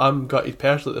I'm gutted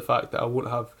personally at the fact that I won't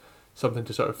have something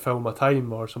to sort of fill my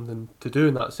time or something to do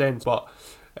in that sense. But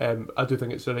I do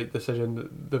think it's the right decision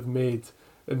that they've made,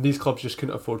 and these clubs just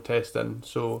couldn't afford testing.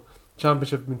 So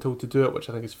Championship have been told to do it, which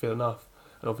I think is fair enough,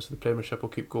 and obviously the Premiership will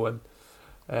keep going.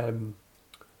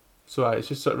 So it's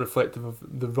just sort of reflective of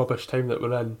the rubbish time that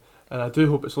we're in. And I do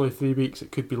hope it's only 3 weeks.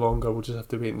 It could be longer. We'll just have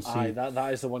to wait and see. Aye,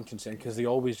 that is the one concern, because they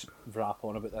always rap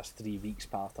on about this 3 weeks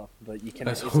pattern. But you can.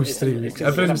 It's always 3 weeks. It's in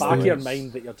the Everyone's back of 3 your weeks.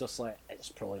 mind that you're just like, it's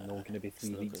probably not going to be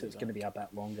 3 weeks. It's going to be a bit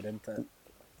longer into it.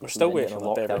 We're still The waiting on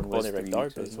initial the lockdown was Bonnyrigg 3 weeks, derby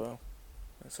as wasn't it? well.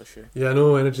 That's a shame. Yeah, I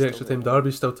know. Energy Still Extra Time waiting.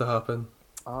 derby's still to happen.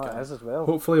 Oh, it is as well.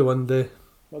 Hopefully one day.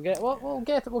 We'll get it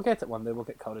one day. We'll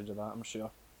get coverage of that, I'm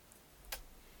sure.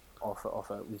 Off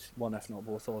at least one, if not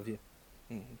both of you.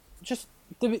 Mm-hmm. Just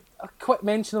a quick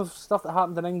mention of stuff that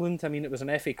happened in England. I mean, it was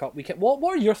an FA Cup weekend. What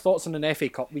are your thoughts on an FA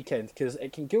Cup weekend? Because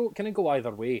it can go either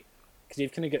way. Because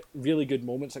you've kind of got really good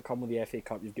moments that come with the FA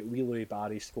Cup. You've got Wee Louis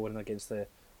Barry scoring against the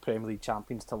Premier League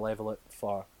champions to level it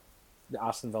for the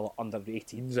Aston Villa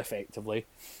under-18s, effectively.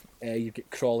 You've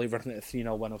got Crawley running at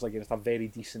 3-0 winners against a very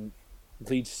decent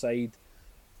Leeds side.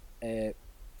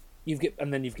 You've got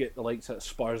the likes of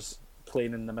Spurs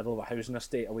playing in the middle of a housing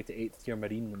estate away to 8th tier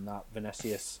Marine, and that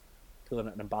Vinicius pulling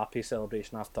at an Mbappe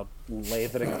celebration after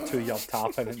leathering a 2-yard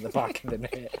tap in the back of the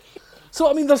net. So,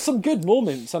 I mean, there's some good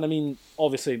moments, and I mean,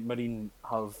 obviously Marine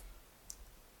have,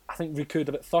 I think, recouped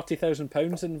about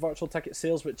 £30,000 in virtual ticket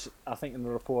sales, which I think in the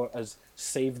report has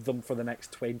saved them for the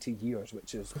next 20 years,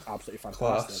 which is absolutely fantastic.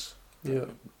 Class. Yeah.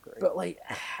 But like,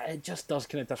 it just does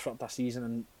kind of disrupt a season,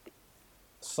 and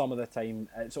some of the time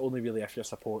it's only really if you're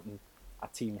supporting a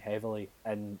team heavily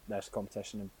in this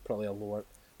competition and probably a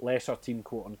lesser team,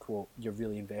 quote unquote, you're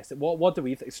really invested. What do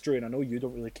we think? Stu, and I know you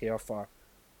don't really care for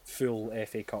full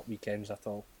FA Cup weekends at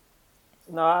all.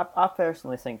 No, I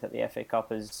personally think that the FA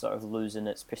Cup is sort of losing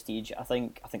its prestige. I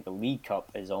think the League Cup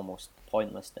is almost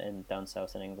pointless down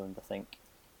south in England. I think,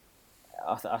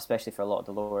 especially for a lot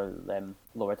of the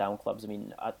lower down clubs. I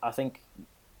mean, I think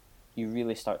you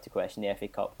really start to question the FA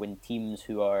Cup when teams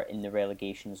who are in the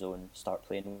relegation zone start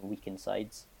playing weekend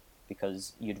sides,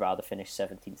 because you'd rather finish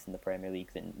 17th in the Premier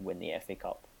League than win the FA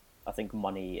Cup. I think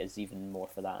money is even more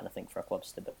for that, and I think for a club's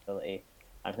stability,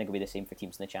 and I think it'll be the same for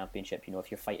teams in the Championship. You know, if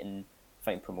you're fighting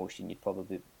promotion, you'd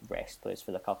probably rest players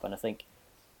for the Cup, and I think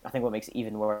what makes it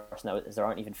even worse now is there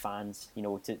aren't even fans, you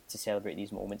know, to celebrate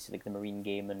these moments, like the Marine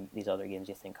game and these other games.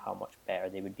 You think how much better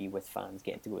they would be with fans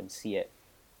getting to go and see it.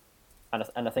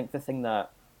 And I think the thing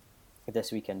that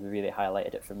this weekend really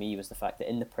highlighted it for me was the fact that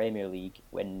in the Premier League,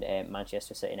 when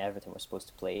Manchester City and Everton were supposed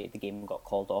to play, the game got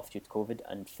called off due to COVID,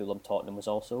 and Fulham Tottenham was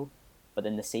also. But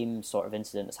then the same sort of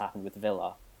incident has happened with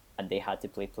Villa, and they had to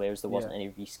play players. There wasn't any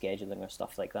rescheduling or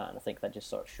stuff like that, and I think that just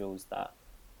sort of shows that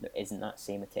there isn't that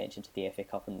same attention to the FA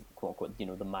Cup and quote unquote, you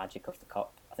know, the magic of the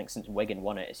cup. I think since Wigan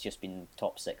won it, it's just been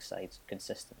top 6 sides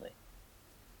consistently,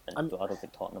 and I don't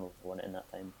think Tottenham have won it in that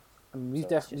time. I mean, we've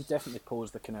definitely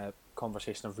posed the kind of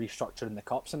conversation of restructuring the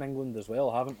cups in England as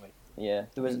well, haven't we? Yeah,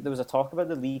 there was a talk about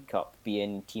the League Cup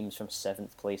being teams from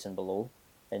 7th place and below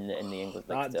in the England,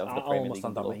 like, That of the Premier almost League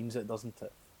and below. undermines it, doesn't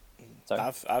it?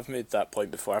 Sorry? I've made that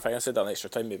point before. I think I said that an extra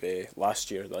time maybe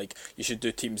last year. Like, you should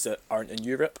do teams that aren't in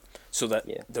Europe, so that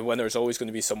the winner is always going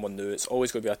to be someone new. It's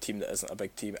always going to be a team that isn't a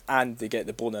big team, and they get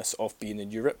the bonus of being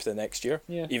in Europe the next year,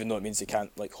 even though it means they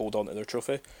can't like hold on to their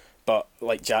trophy. But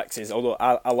like Jack says, although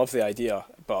I love the idea,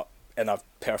 but in a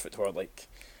perfect world, like,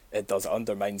 it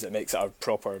undermines it, makes it a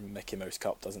proper Mickey Mouse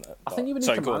Cup, doesn't it? I think you would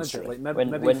need to manage it. Like,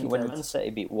 when Man City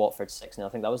beat Watford 6-0, I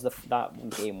think that was that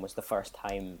game was the first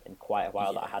time in quite a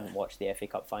while that I hadn't watched the FA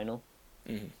Cup final,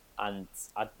 and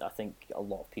I think a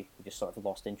lot of people just sort of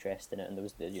lost interest in it. And there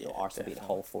was Arsenal beat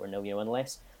Hull 4-0. You know,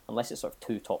 unless it's sort of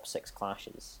 2 top 6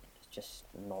 clashes, it's just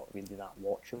not really that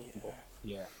watchable.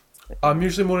 Yeah. I'm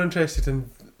usually more interested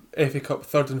in FA Cup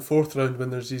 3rd and 4th round when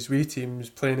there's these wee teams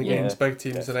playing against big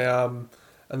teams than I am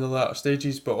in the latter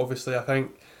stages. But obviously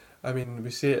I mean,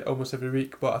 we say it almost every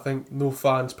week, but I think no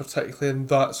fans, particularly in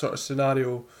that sort of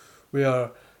scenario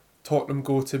where Tottenham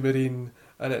go to Marine,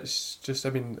 and it's just, I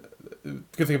mean, the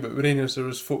good thing about Marine is there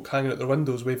was folk hanging at their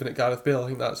windows waving at Gareth Bale. I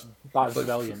think that's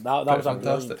brilliant. That was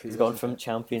fantastic. He's gone from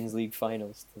Champions League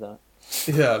finals to that.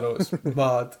 Yeah, no, it's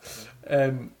mad.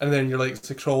 And then you're like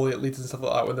to Crawley at Leeds and stuff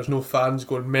like that when there's no fans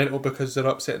going mental because they're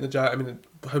upsetting the Jack. I mean,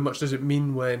 how much does it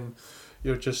mean when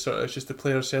you're just sort of, it's just the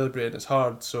players celebrating? It's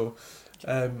hard. So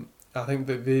I think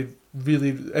that they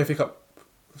really, FA Cup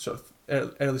sort of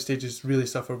early stages really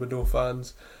suffer with no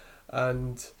fans,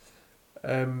 and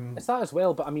It's that as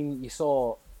well, but I mean, you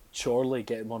saw Chorley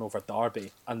getting one over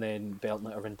Derby and then belting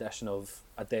out a rendition of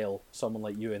Adele, Someone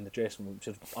Like You in the dressing room, which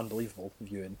is unbelievable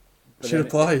viewing. But she then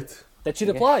replied. Did she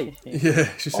reply? Yeah,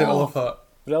 she sent a love heart.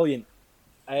 Brilliant.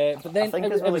 But then think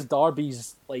it it's was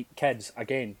Derby's like kids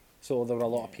again, so there were a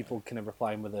lot of people kind of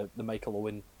replying with the Michael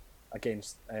Owen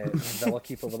against Villa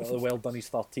keeper with the well done, he's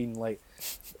 13, like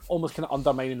almost kind of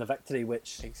undermining the victory,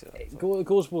 which it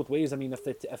goes both ways. I mean, if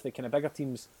the kind of bigger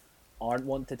teams aren't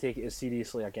wanting to take it as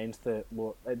seriously against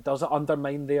does it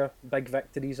undermine their big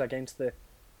victories against the?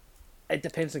 It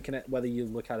depends on kind of whether you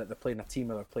look at it, they're playing a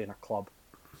team or they're playing a club.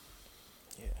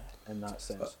 Yeah, in that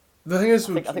sense. The thing is,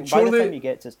 I think by the surely, time you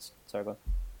get to... Sorry, go on.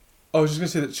 I was just going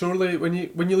to say that surely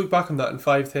when you look back on that in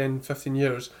 5, 10, 15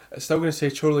 years, it's still going to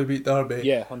say Chorley beat Derby.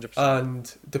 Yeah, 100%.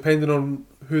 And depending on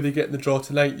who they get in the draw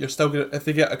tonight, you're still going to, if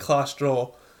they get a class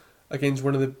draw against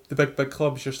one of the big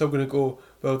clubs, you're still going to go,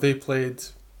 well, they played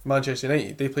Manchester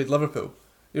United, they played Liverpool.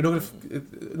 You're not going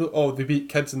to, they beat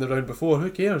kids in the round before. Who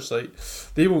cares? Like,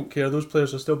 they won't care. Those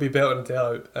players will still be belting it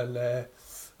out, and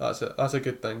that's a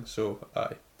good thing. So,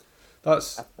 aye.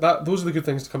 Those are the good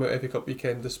things to come out of FA Cup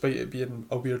weekend, despite it being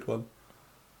a weird one.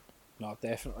 No,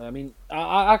 definitely. I mean,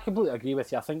 I completely agree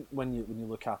with you. I think when you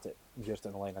look at it years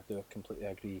down the line, I do completely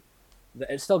agree.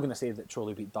 It's still going to say that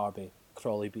Chorley beat Derby,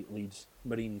 Crawley beat Leeds,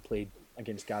 Marine played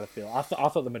against Gareth Bale. I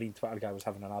thought the Marine Twitter guy was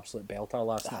having an absolute belter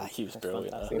last night. He was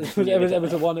brilliant. It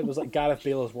was the one. It was like Gareth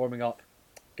Bale is warming up.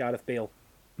 Gareth Bale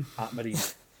at Marine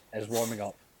is warming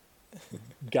up.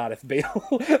 Gareth Bale.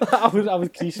 I was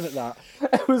creasing at that.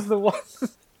 It was the one.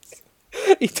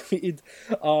 He tweeted,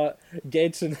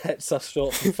 Gedson hits a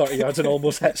shot from 30 yards and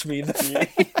almost hits me in the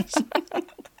face.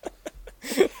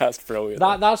 That's brilliant.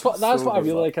 That's what I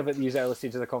really like about these early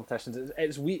stages of the competitions.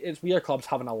 It's we are clubs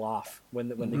having a laugh when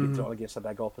they get drawn against the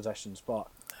big oppositions. But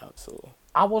absolutely,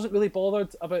 I wasn't really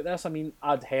bothered about this. I mean,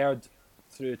 I'd heard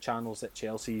through channels that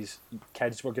Chelsea's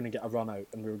kids were going to get a run out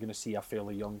and we were going to see a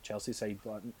fairly young Chelsea side.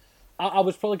 But I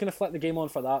was probably going to flick the game on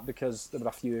for that because there were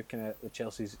a few kind of the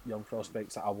Chelsea's young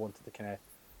prospects that I wanted to kind of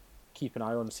keep an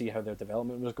eye on and see how their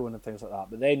development was going and things like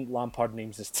that. But then Lampard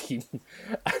names his team,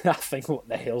 and I think, what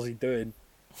the hell's he doing?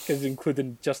 Because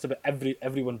including just about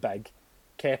everyone big,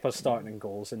 Kepa's starting in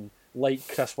goals, and like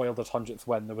Chris Wilder's 100th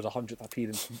win, there was a 100th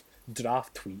appearance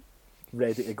draft tweet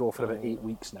ready to go for about 8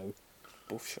 weeks now.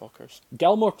 Both shockers.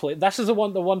 Gilmore played. This is the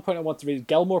one point I want to raise.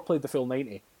 Gilmore played the full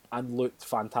 90 and looked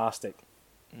fantastic.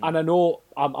 And I know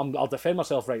I'll defend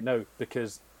myself right now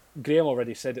because Graham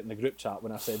already said it in the group chat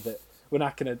when I said that when I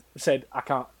kind of said I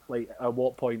can't, like, at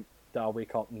what point did I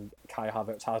wake up and Kai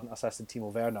Havertz hasn't assisted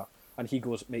Timo Werner, and he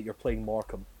goes, mate, you're playing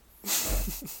Morecambe.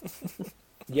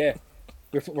 Yeah,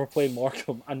 we're playing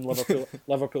Morecambe, and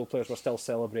Liverpool players were still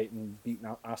celebrating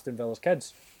beating Aston Villa's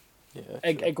kids. Yeah,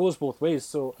 it goes both ways.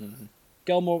 So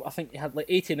Gilmore, I think he had like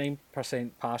 89%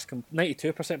 pass,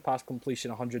 92% pass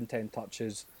completion, 110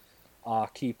 touches,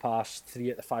 key pass,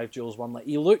 3 out of 5 duels won. Like,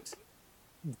 he looked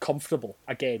comfortable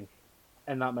again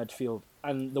in that midfield.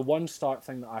 And the one start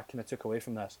thing that I kind of took away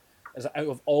from this is that out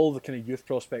of all the kind of youth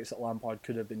prospects that Lampard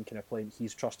could have been kind of playing,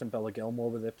 he's trusting Billy Gilmore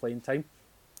with the playing time.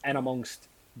 And amongst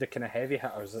the kind of heavy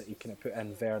hitters that he kind of put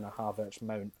in, Werner, Havertz,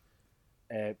 Mount,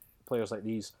 players like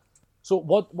these. So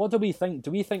what do we think?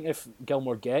 Do we think if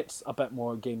Gilmore gets a bit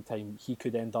more game time, he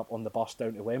could end up on the bus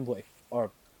down to Wembley or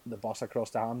the bus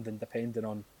across to Hampden, depending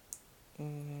on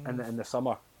in the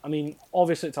summer? I mean,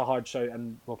 obviously it's a hard shout,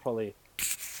 and we'll probably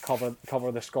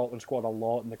cover the Scotland squad a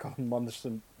lot in the coming months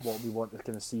and what we want to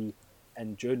kind of see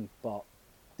in June. But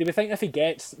do we think if he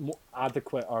gets more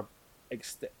adequate or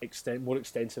more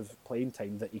extensive playing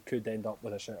time, that he could end up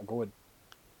with a shout of going?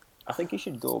 I think he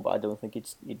should go, but I don't think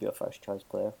he'd be a first choice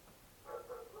player.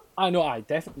 I know, I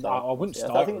definitely. I wouldn't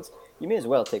start. I think you may as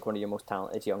well take one of your most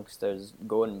talented youngsters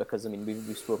going, because I mean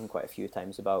we've spoken quite a few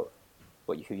times about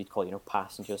who you'd call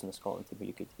passengers in the Scotland team, who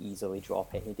you could easily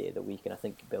drop any day of the week, and I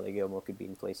think Billy Gilmore could be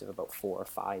in place of about 4 or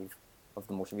 5 of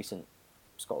the most recent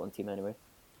Scotland team anyway.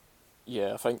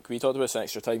 Yeah, I think we talked about this in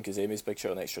extra time because Amy's big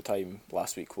shout on extra time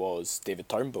last week was David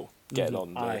Turnbull getting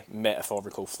on the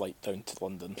metaphorical flight down to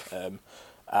London.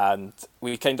 And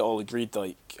we kind of all agreed,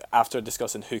 like, after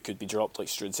discussing who could be dropped, like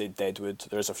Struan said, Deadwood,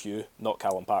 there's a few, not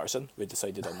Callum Patterson. We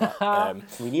decided on that. I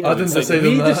didn't decide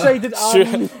on that.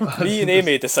 Decided me and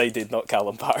Amy decided not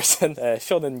Callum Patterson.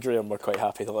 Sean and Graham were quite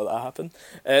happy to let that happen.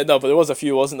 No, but there was a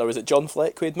few, wasn't there? Was it John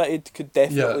Fleck who admitted could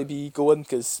definitely be going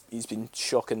because he's been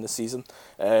shocking this season?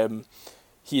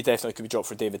 He definitely could be dropped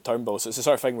for David Turnbull. So it's the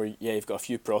sort of thing where, yeah, you've got a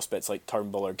few prospects like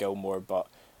Turnbull or Gilmore, but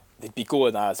they'd be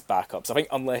going as backups. I think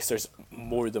unless there's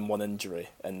more than one injury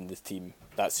in the team,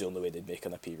 that's the only way they'd make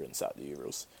an appearance at the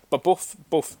Euros. But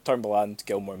both Turnbull and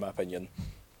Gilmour, in my opinion,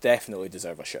 definitely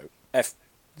deserve a shout if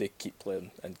they keep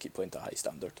playing to a high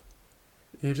standard.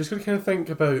 You're just going to kind of think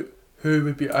about who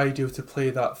would be ideal to play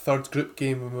that third group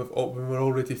game when we're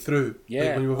already through. Yeah.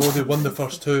 Like when we've already won the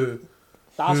first two.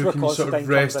 That's who where can you sort Constantine of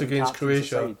rest comes in, against captains the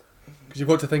Croatia? side. Because you've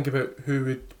got to think about who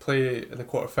would play in the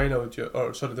quarter-final,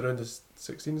 the round of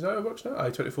 16, is that how it works now?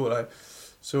 24,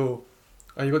 So,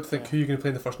 you've got to think who you're going to play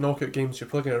in the first knockout games. You're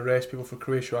probably going to rest people for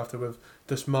Croatia after we've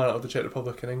dismantled the Czech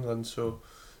Republic and England. So,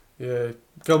 yeah,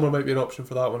 Gilmour might be an option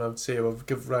for that one, I would say. We'll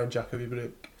give Ryan Jack a wee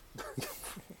break.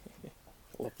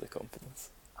 Love the confidence.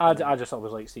 I just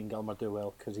always like seeing Gilmour do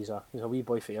well because he's a wee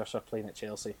boy for Ayrshire playing at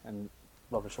Chelsea and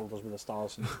rubbing shoulders with the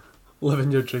stars. And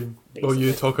Living your dream. Well,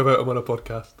 you talk about him on a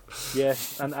podcast. yeah,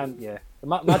 and yeah.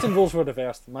 Imagine roles were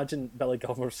reversed. Imagine Billy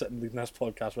Gilmour sitting leading this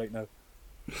podcast right now.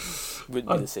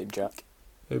 Wouldn't be the same, Jack.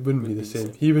 It wouldn't be the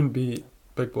same. He wouldn't be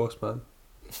Big Boss Man.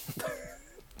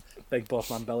 Big boss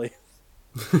man Billy.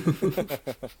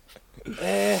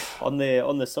 On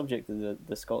the subject of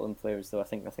the Scotland players, though, I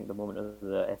think the moment of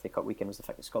the FA Cup weekend was the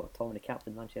fact that Scott McTominay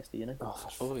captained Manchester United.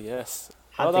 Oh yes.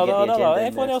 Had to No. get the agenda in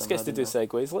Everyone there else gets to somehow, do didn't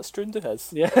segues. Let Struan do his.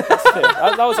 Yeah.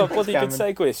 that was a bloody good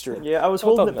Cameron. segue, Struan. Yeah, I was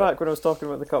Well holding done, it back when I was talking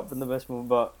about the cup in the best moment,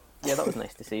 but yeah, that was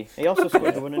nice to see. He also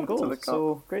scored the winning goal,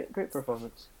 so great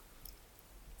performance.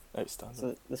 Outstanding.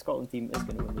 So the Scotland team is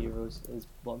going to win the Euros, is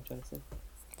what I'm trying to say.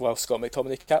 Well, Scott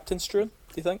McTominay captain, Struan,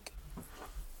 do you think? Do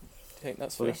you think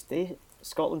that's Will fair? he stay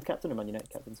Scotland captain or Man United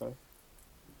captain? Sorry.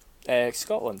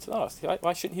 Scotland. Oh,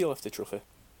 why shouldn't he lift the trophy?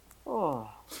 Oh,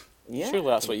 yeah. Surely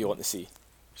that's what you want to see.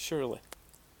 Surely.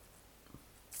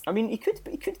 I mean, he could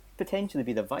potentially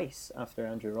be the vice after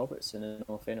Andrew Robertson. In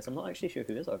all fairness, I'm not actually sure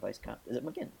who is our vice captain. Is it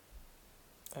McGinn?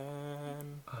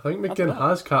 I think I don't McGinn know.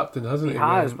 has captain, hasn't he? He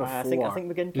has, man? but- I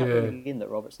think McGinn captained again that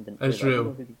Robertson didn't.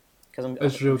 Israel. Because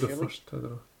Israel the sure first, I don't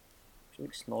know.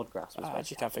 Snodgrass was. I vice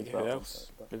actually can't think captain of who as well,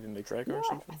 else. but- Maybe McGregor Yeah, or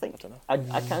something? I think- don't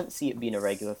know. I can't see it being a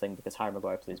regular thing because Harry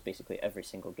Maguire plays basically every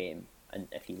single game, and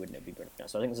if he wouldn't, it'd be brilliant.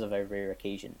 So I think this is a very rare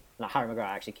occasion. Now, Harry Maguire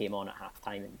actually came on at half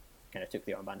time and kind of took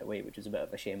the armband away, which is a bit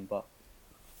of a shame. But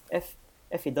if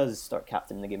he does start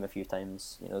captaining the game a few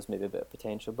times, there's maybe a bit of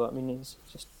potential. But I mean, he's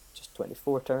just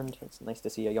 24 turned. It's nice to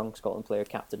see a young Scotland player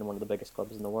captain in one of the biggest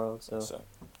clubs in the world. So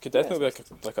Could definitely be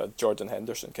like a Jordan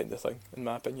Henderson kind of thing, in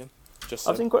my opinion. Just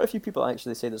I've seen quite a few people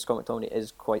actually say that Scott McTominay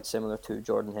is quite similar to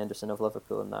Jordan Henderson of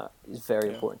Liverpool in that he's very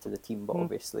Yeah. important to the team, but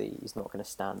obviously he's not going to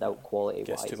stand out quality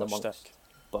gets wise too much amongst. stick.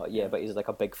 But but he's like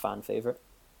a big fan favourite.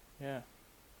 Yeah.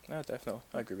 No, definitely.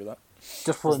 I agree with that.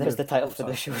 Just for There's the title for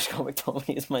the show. Scott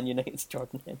McTominay is Man United's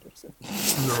Jordan Henderson.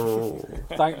 No.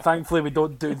 Thankfully, we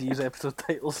don't do these episode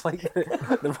titles like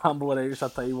the Ramble and Extra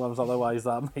Time ones. Otherwise,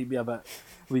 that might be a bit.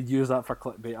 We'd use that for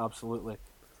clickbait, absolutely.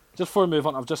 Just before we move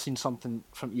on, I've just seen something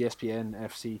from ESPN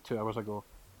FC 2 hours ago.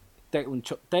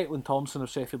 Declan Thompson of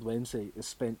Sheffield Wednesday has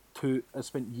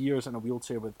spent years in a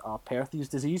wheelchair with Perthes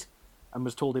disease, and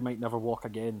was told he might never walk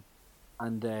again.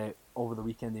 And over the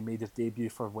weekend, he made his debut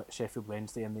for Sheffield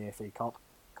Wednesday in the FA Cup,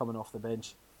 coming off the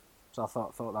bench. So I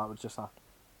thought that was just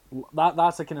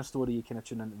that's the kind of story you kind of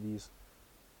tune into these.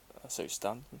 That's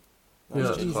outstanding. Yeah, That's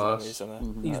that's just class. amazing, eh?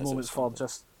 Mhm. These That is moments for outstanding.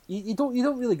 just you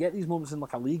don't really get these moments in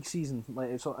like a league season,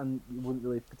 and you wouldn't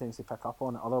really potentially pick up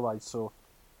on it otherwise. So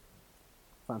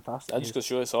fantastic. I just goes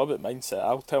to show it's all about mindset.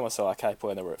 I'll tell myself I can't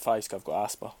play anywhere at 5 because I've got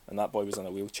asthma, and that boy was in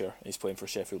a wheelchair. He's playing for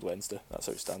Sheffield Wednesday. That's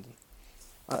outstanding.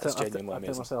 That's genuinely I tell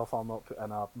amazing. myself I'm not putting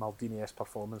a Maldini-esque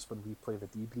performance when we play the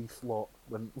debrief lot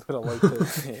when we're allowed to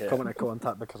Yeah. come into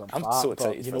contact because I'm I'm fat, so but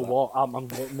excited you for know that. what? I'm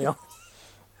getting there.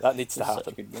 That needs to It's such a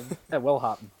happen. good game. It will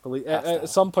happen. Believe Has to at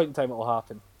some point in time it'll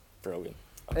happen. Brilliant.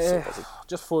 I'm so Eh, busy.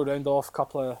 Just before we round off, a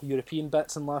couple of European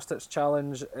bits and last ditch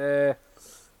challenge.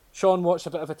 Sean watched a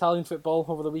bit of Italian football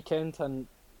over the weekend, and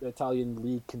the Italian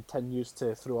league continues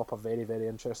to throw up a very, very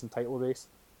interesting title race.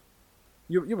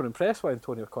 You were impressed by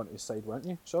Antonio Conte's side, weren't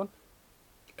you, Sean?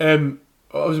 I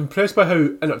was impressed by how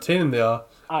entertaining they are.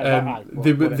 They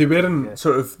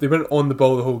weren't on the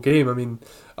ball the whole game. I mean,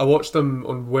 I watched them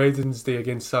on Wednesday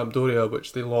against Sampdoria,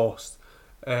 which they lost,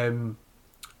 and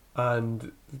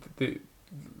they're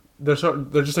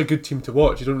just a good team to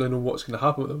watch. You don't really know what's going to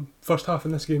happen with them. First half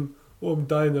in this game, I'm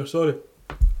dying there. Sorry.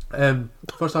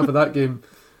 First half of that game,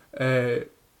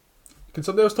 can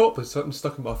somebody else talk? There's something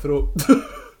stuck in my throat.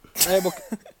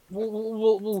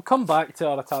 We'll come back to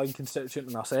our Italian constituent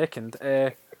in a second. Go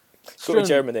to Struan-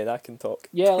 Germany and I can talk.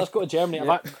 Yeah, let's go to Germany.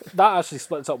 That actually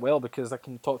splits up well because I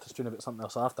can talk to Struan about something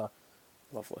else after.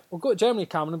 Lovely. We'll go to Germany,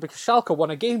 Cameron, because Schalke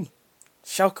won a game.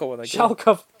 Schalke won a game.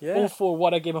 Schalke Yeah. 0-4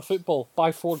 won a game of football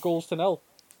by 4-0.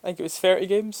 I think it was 30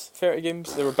 games. 30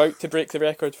 games. They were about to break the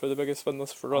record for the biggest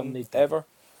winless for run they did. ever.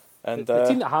 And The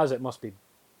team that has it must be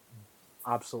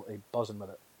absolutely buzzing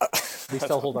with it. They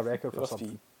still hold a record they for must something.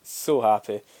 be so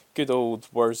happy. Good old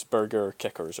Wurzburger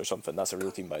Kickers or something. That's a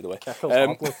real team, by the way. Kickers,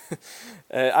 lovely.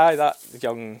 That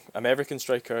young American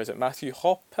striker, is it Matthew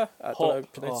Hop? I don't know how to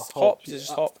pronounce Hop. Is it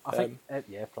just Hop? I think,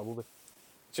 yeah, probably.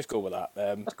 Just go with that.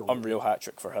 Let's go with Unreal hat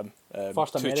trick for him.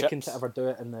 First 2 American chips. to ever do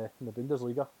it in the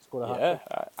Bundesliga. Score a hat Yeah,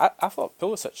 trick. I thought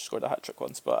Pulisic scored a hat trick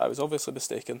once, but I was obviously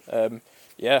mistaken.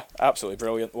 Yeah, absolutely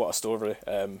brilliant. What a story.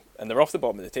 And they're off the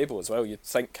bottom of the table as well. You'd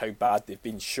think how bad they've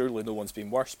been. Surely no one's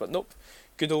been worse, but nope.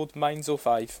 Good old Mainz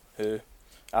 05, who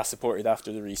I supported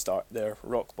after the restart. They're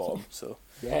rock bottom, so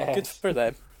Yes. good for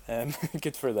them.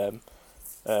 Good for them.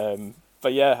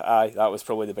 But yeah, that was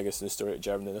probably the biggest news story at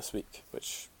Germany this week,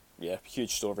 which, yeah,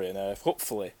 huge story. And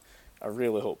hopefully, I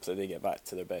really hope that they get back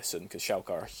to their best soon, because Schalke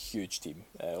are a huge team.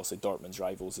 Also, Dortmund's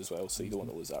rivals as well, so you don't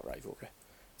want to lose that rivalry.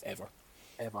 Ever.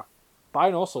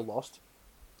 Bayern also lost.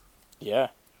 Yeah,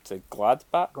 to Gladbach.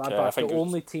 I Gladbach, think the it was-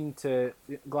 only team to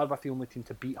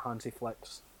beat Hansi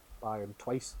Flick's Bayern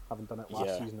twice, having done it last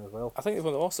Yeah. season as well. I think they've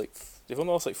only lost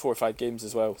like 4 or 5 games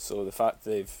as well. So the fact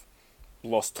they've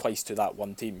lost twice to that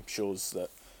one team shows that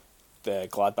the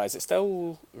Gladbach, is it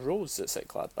still Rose that's at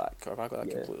Gladbach, or have I got that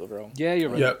Yeah. completely wrong? Yeah, you're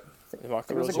right. Yep. The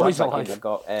Marco It was Rose a one? He's Gladbach alive. game that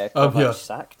got I'm here. Kovac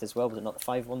sacked as well. Was it not the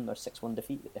 5-1 or 6-1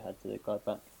 defeat that they had to the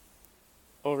Gladbach?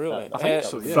 Oh really? I think Uh,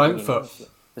 so, yeah. Frankfurt.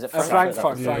 Was it Frankfurt, That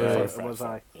was Yeah. Frankfurt, it was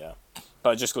I. Yeah. But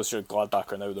it just goes through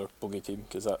Gladbach are now their bogey team,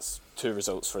 because that's 2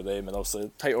 results for them, and also the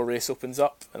title race opens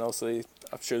up, and also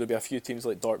I'm sure there'll be a few teams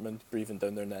like Dortmund breathing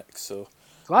down their necks. So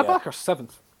Gladbach are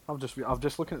 7th. I'm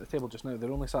just looking at the table just now.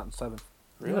 They're only sat in 7th.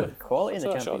 really, Quality in the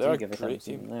So, Champions they're a League every time great I've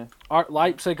seen team. them there.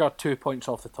 Leipzig are 2 points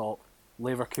off the top.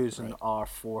 Leverkusen Right. are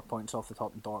 4 points off the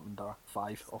top, and Dortmund are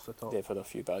 5 off the top. they've had a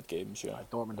few bad games. Yeah,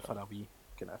 Dortmund have had a wee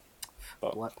kind of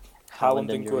but blip. Haaland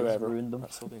and injuries whoever. ruined them.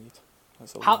 That's all they need.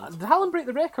 That's all they need. Did Haaland break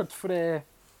the record for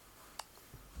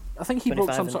I think he broke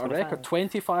 25 some and sort of 25. record.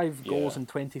 25 goals Yeah. and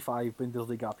 25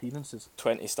 Bundesliga appearances.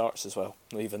 20 starts as well.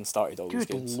 Not even started all these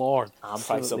Good games. lord.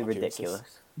 Absolutely summer appearances. ridiculous.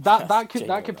 That could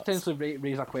Genuinely nuts. potentially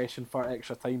raise a question for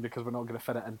extra time, because we're not going to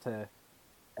fit it into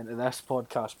this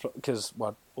podcast because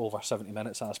we're over 70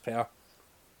 minutes as per.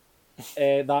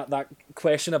 That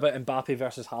question about Mbappe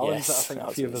versus Haaland Yes, that I think I a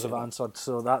was few of gonna us say have that. answered.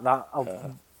 So that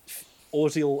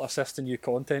Ozzy will assist in new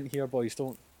content here, boys.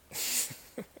 Don't.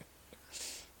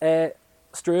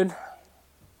 Struan.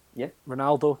 Yeah.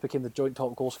 Ronaldo became the joint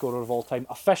top goal scorer of all time.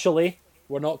 Officially,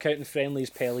 we're not counting friendlies.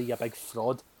 Pelé, you big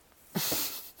fraud.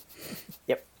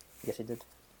 Yep. Yes, he did.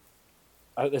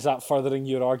 Is that furthering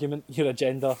your argument, your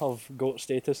agenda of GOAT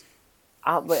status?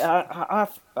 I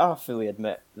fully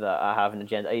admit that I have an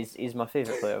agenda. He's my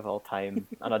favourite player of all time,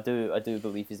 and I do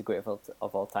believe he's the greatest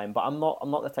of all time. But I'm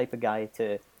not the type of guy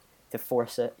to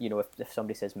force it. You know, if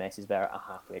somebody says Messi's better, I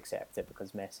happily accept it,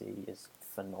 because Messi is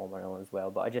phenomenal as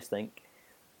well. But I just think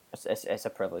it's a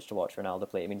privilege to watch Ronaldo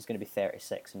play. I mean, he's going to be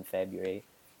 36 in February.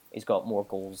 He's got more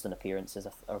goals than appearances,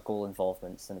 or goal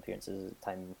involvements than appearances at the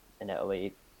time in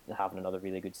Italy. Having another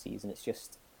really good season, it's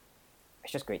just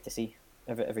great to see.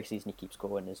 Every season he keeps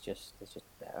going is just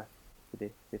better, to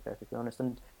be perfectly honest.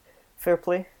 And fair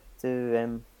play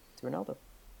to Ronaldo.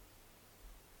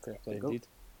 Fair play Go. indeed.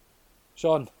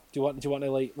 Sean, do you want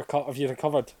to have you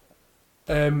recovered?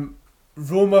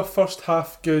 Roma first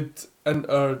half good,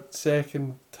 Inter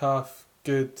second half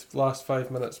good, last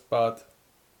 5 minutes bad.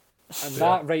 And Yeah.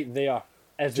 that right there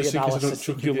is Just the in case I don't analysis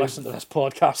choke you again. listen to this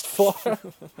podcast for.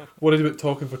 Worried about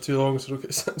talking for too long, so I don't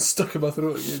get something stuck in my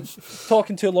throat again.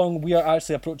 Talking too long, we are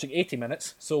actually approaching 80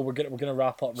 minutes, so we're gonna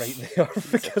wrap up right there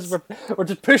because we're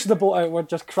just pushing the boat out. We're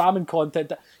just cramming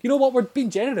content. You know what? We're being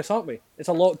generous, aren't we? It's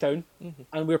a lockdown,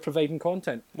 and we're providing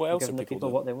content. What else are Giving the people people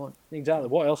doing? what they want. Exactly.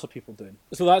 What else are people doing?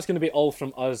 So that's going to be all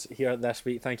from us here this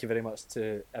week. Thank you very much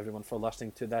to everyone for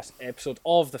listening to this episode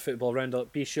of the Football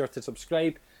Roundup. Be sure to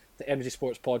subscribe to Energy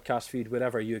Sports podcast feed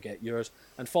wherever you get yours,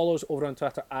 and follow us over on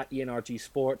Twitter at ENRG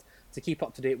Sport to keep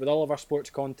up to date with all of our sports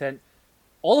content.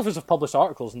 All of us have published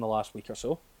articles in the last week or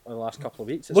so, or the last couple of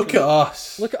weeks. Look at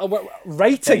us. Look at we're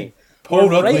writing. Paul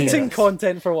We're Rudley. writing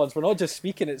content for once. We're not just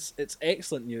speaking. It's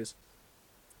excellent news.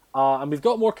 And we've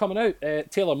got more coming out.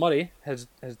 Taylor Murray has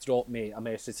dropped me a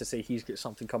message to say he's got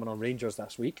something coming on Rangers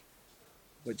this week,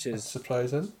 which is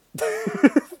Surprising.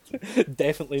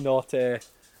 definitely not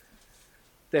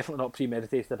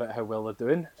premeditated about how well they're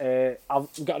doing.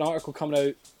 I've got an article coming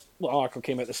out. Well, an article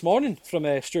came out this morning from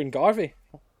Stuart Garvey.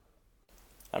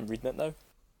 I'm reading it now.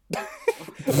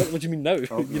 What do you mean now?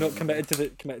 You're not committed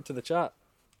to the chat.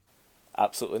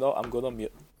 Absolutely not. I'm going on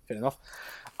mute. Fair enough.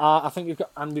 I think we've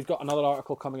got another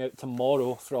article coming out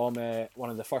tomorrow from one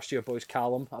of the first year boys,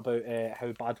 Callum, about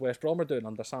how bad West Brom are doing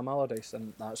under Sam Allardyce,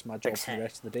 and that's my job for the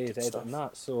rest of the day is editing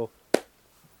that. So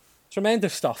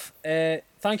tremendous stuff.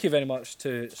 Thank you very much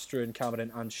to Struan,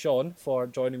 Cameron, and Sean for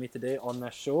joining me today on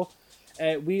this show.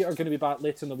 We are going to be back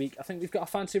later in the week. I think we've got a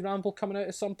fancy ramble coming out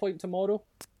at some point tomorrow,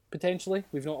 potentially.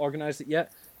 We've not organised it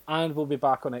yet. And we'll be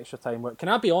back on Extra Time Work. Can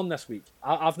I be on this week?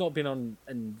 I've not been on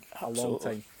in a long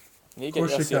time. You need to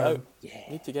get your out. Yeah.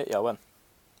 You need to get you a win.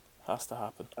 Has to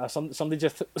happen. Somebody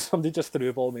just threw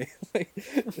a ball me.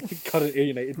 Current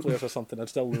United players or something. I'd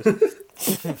still lose.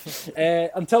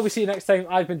 Until we see you next time,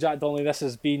 I've been Jack Donnelly. This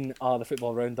has been the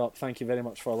Football Roundup. Thank you very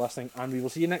much for listening, and we will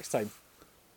see you next time.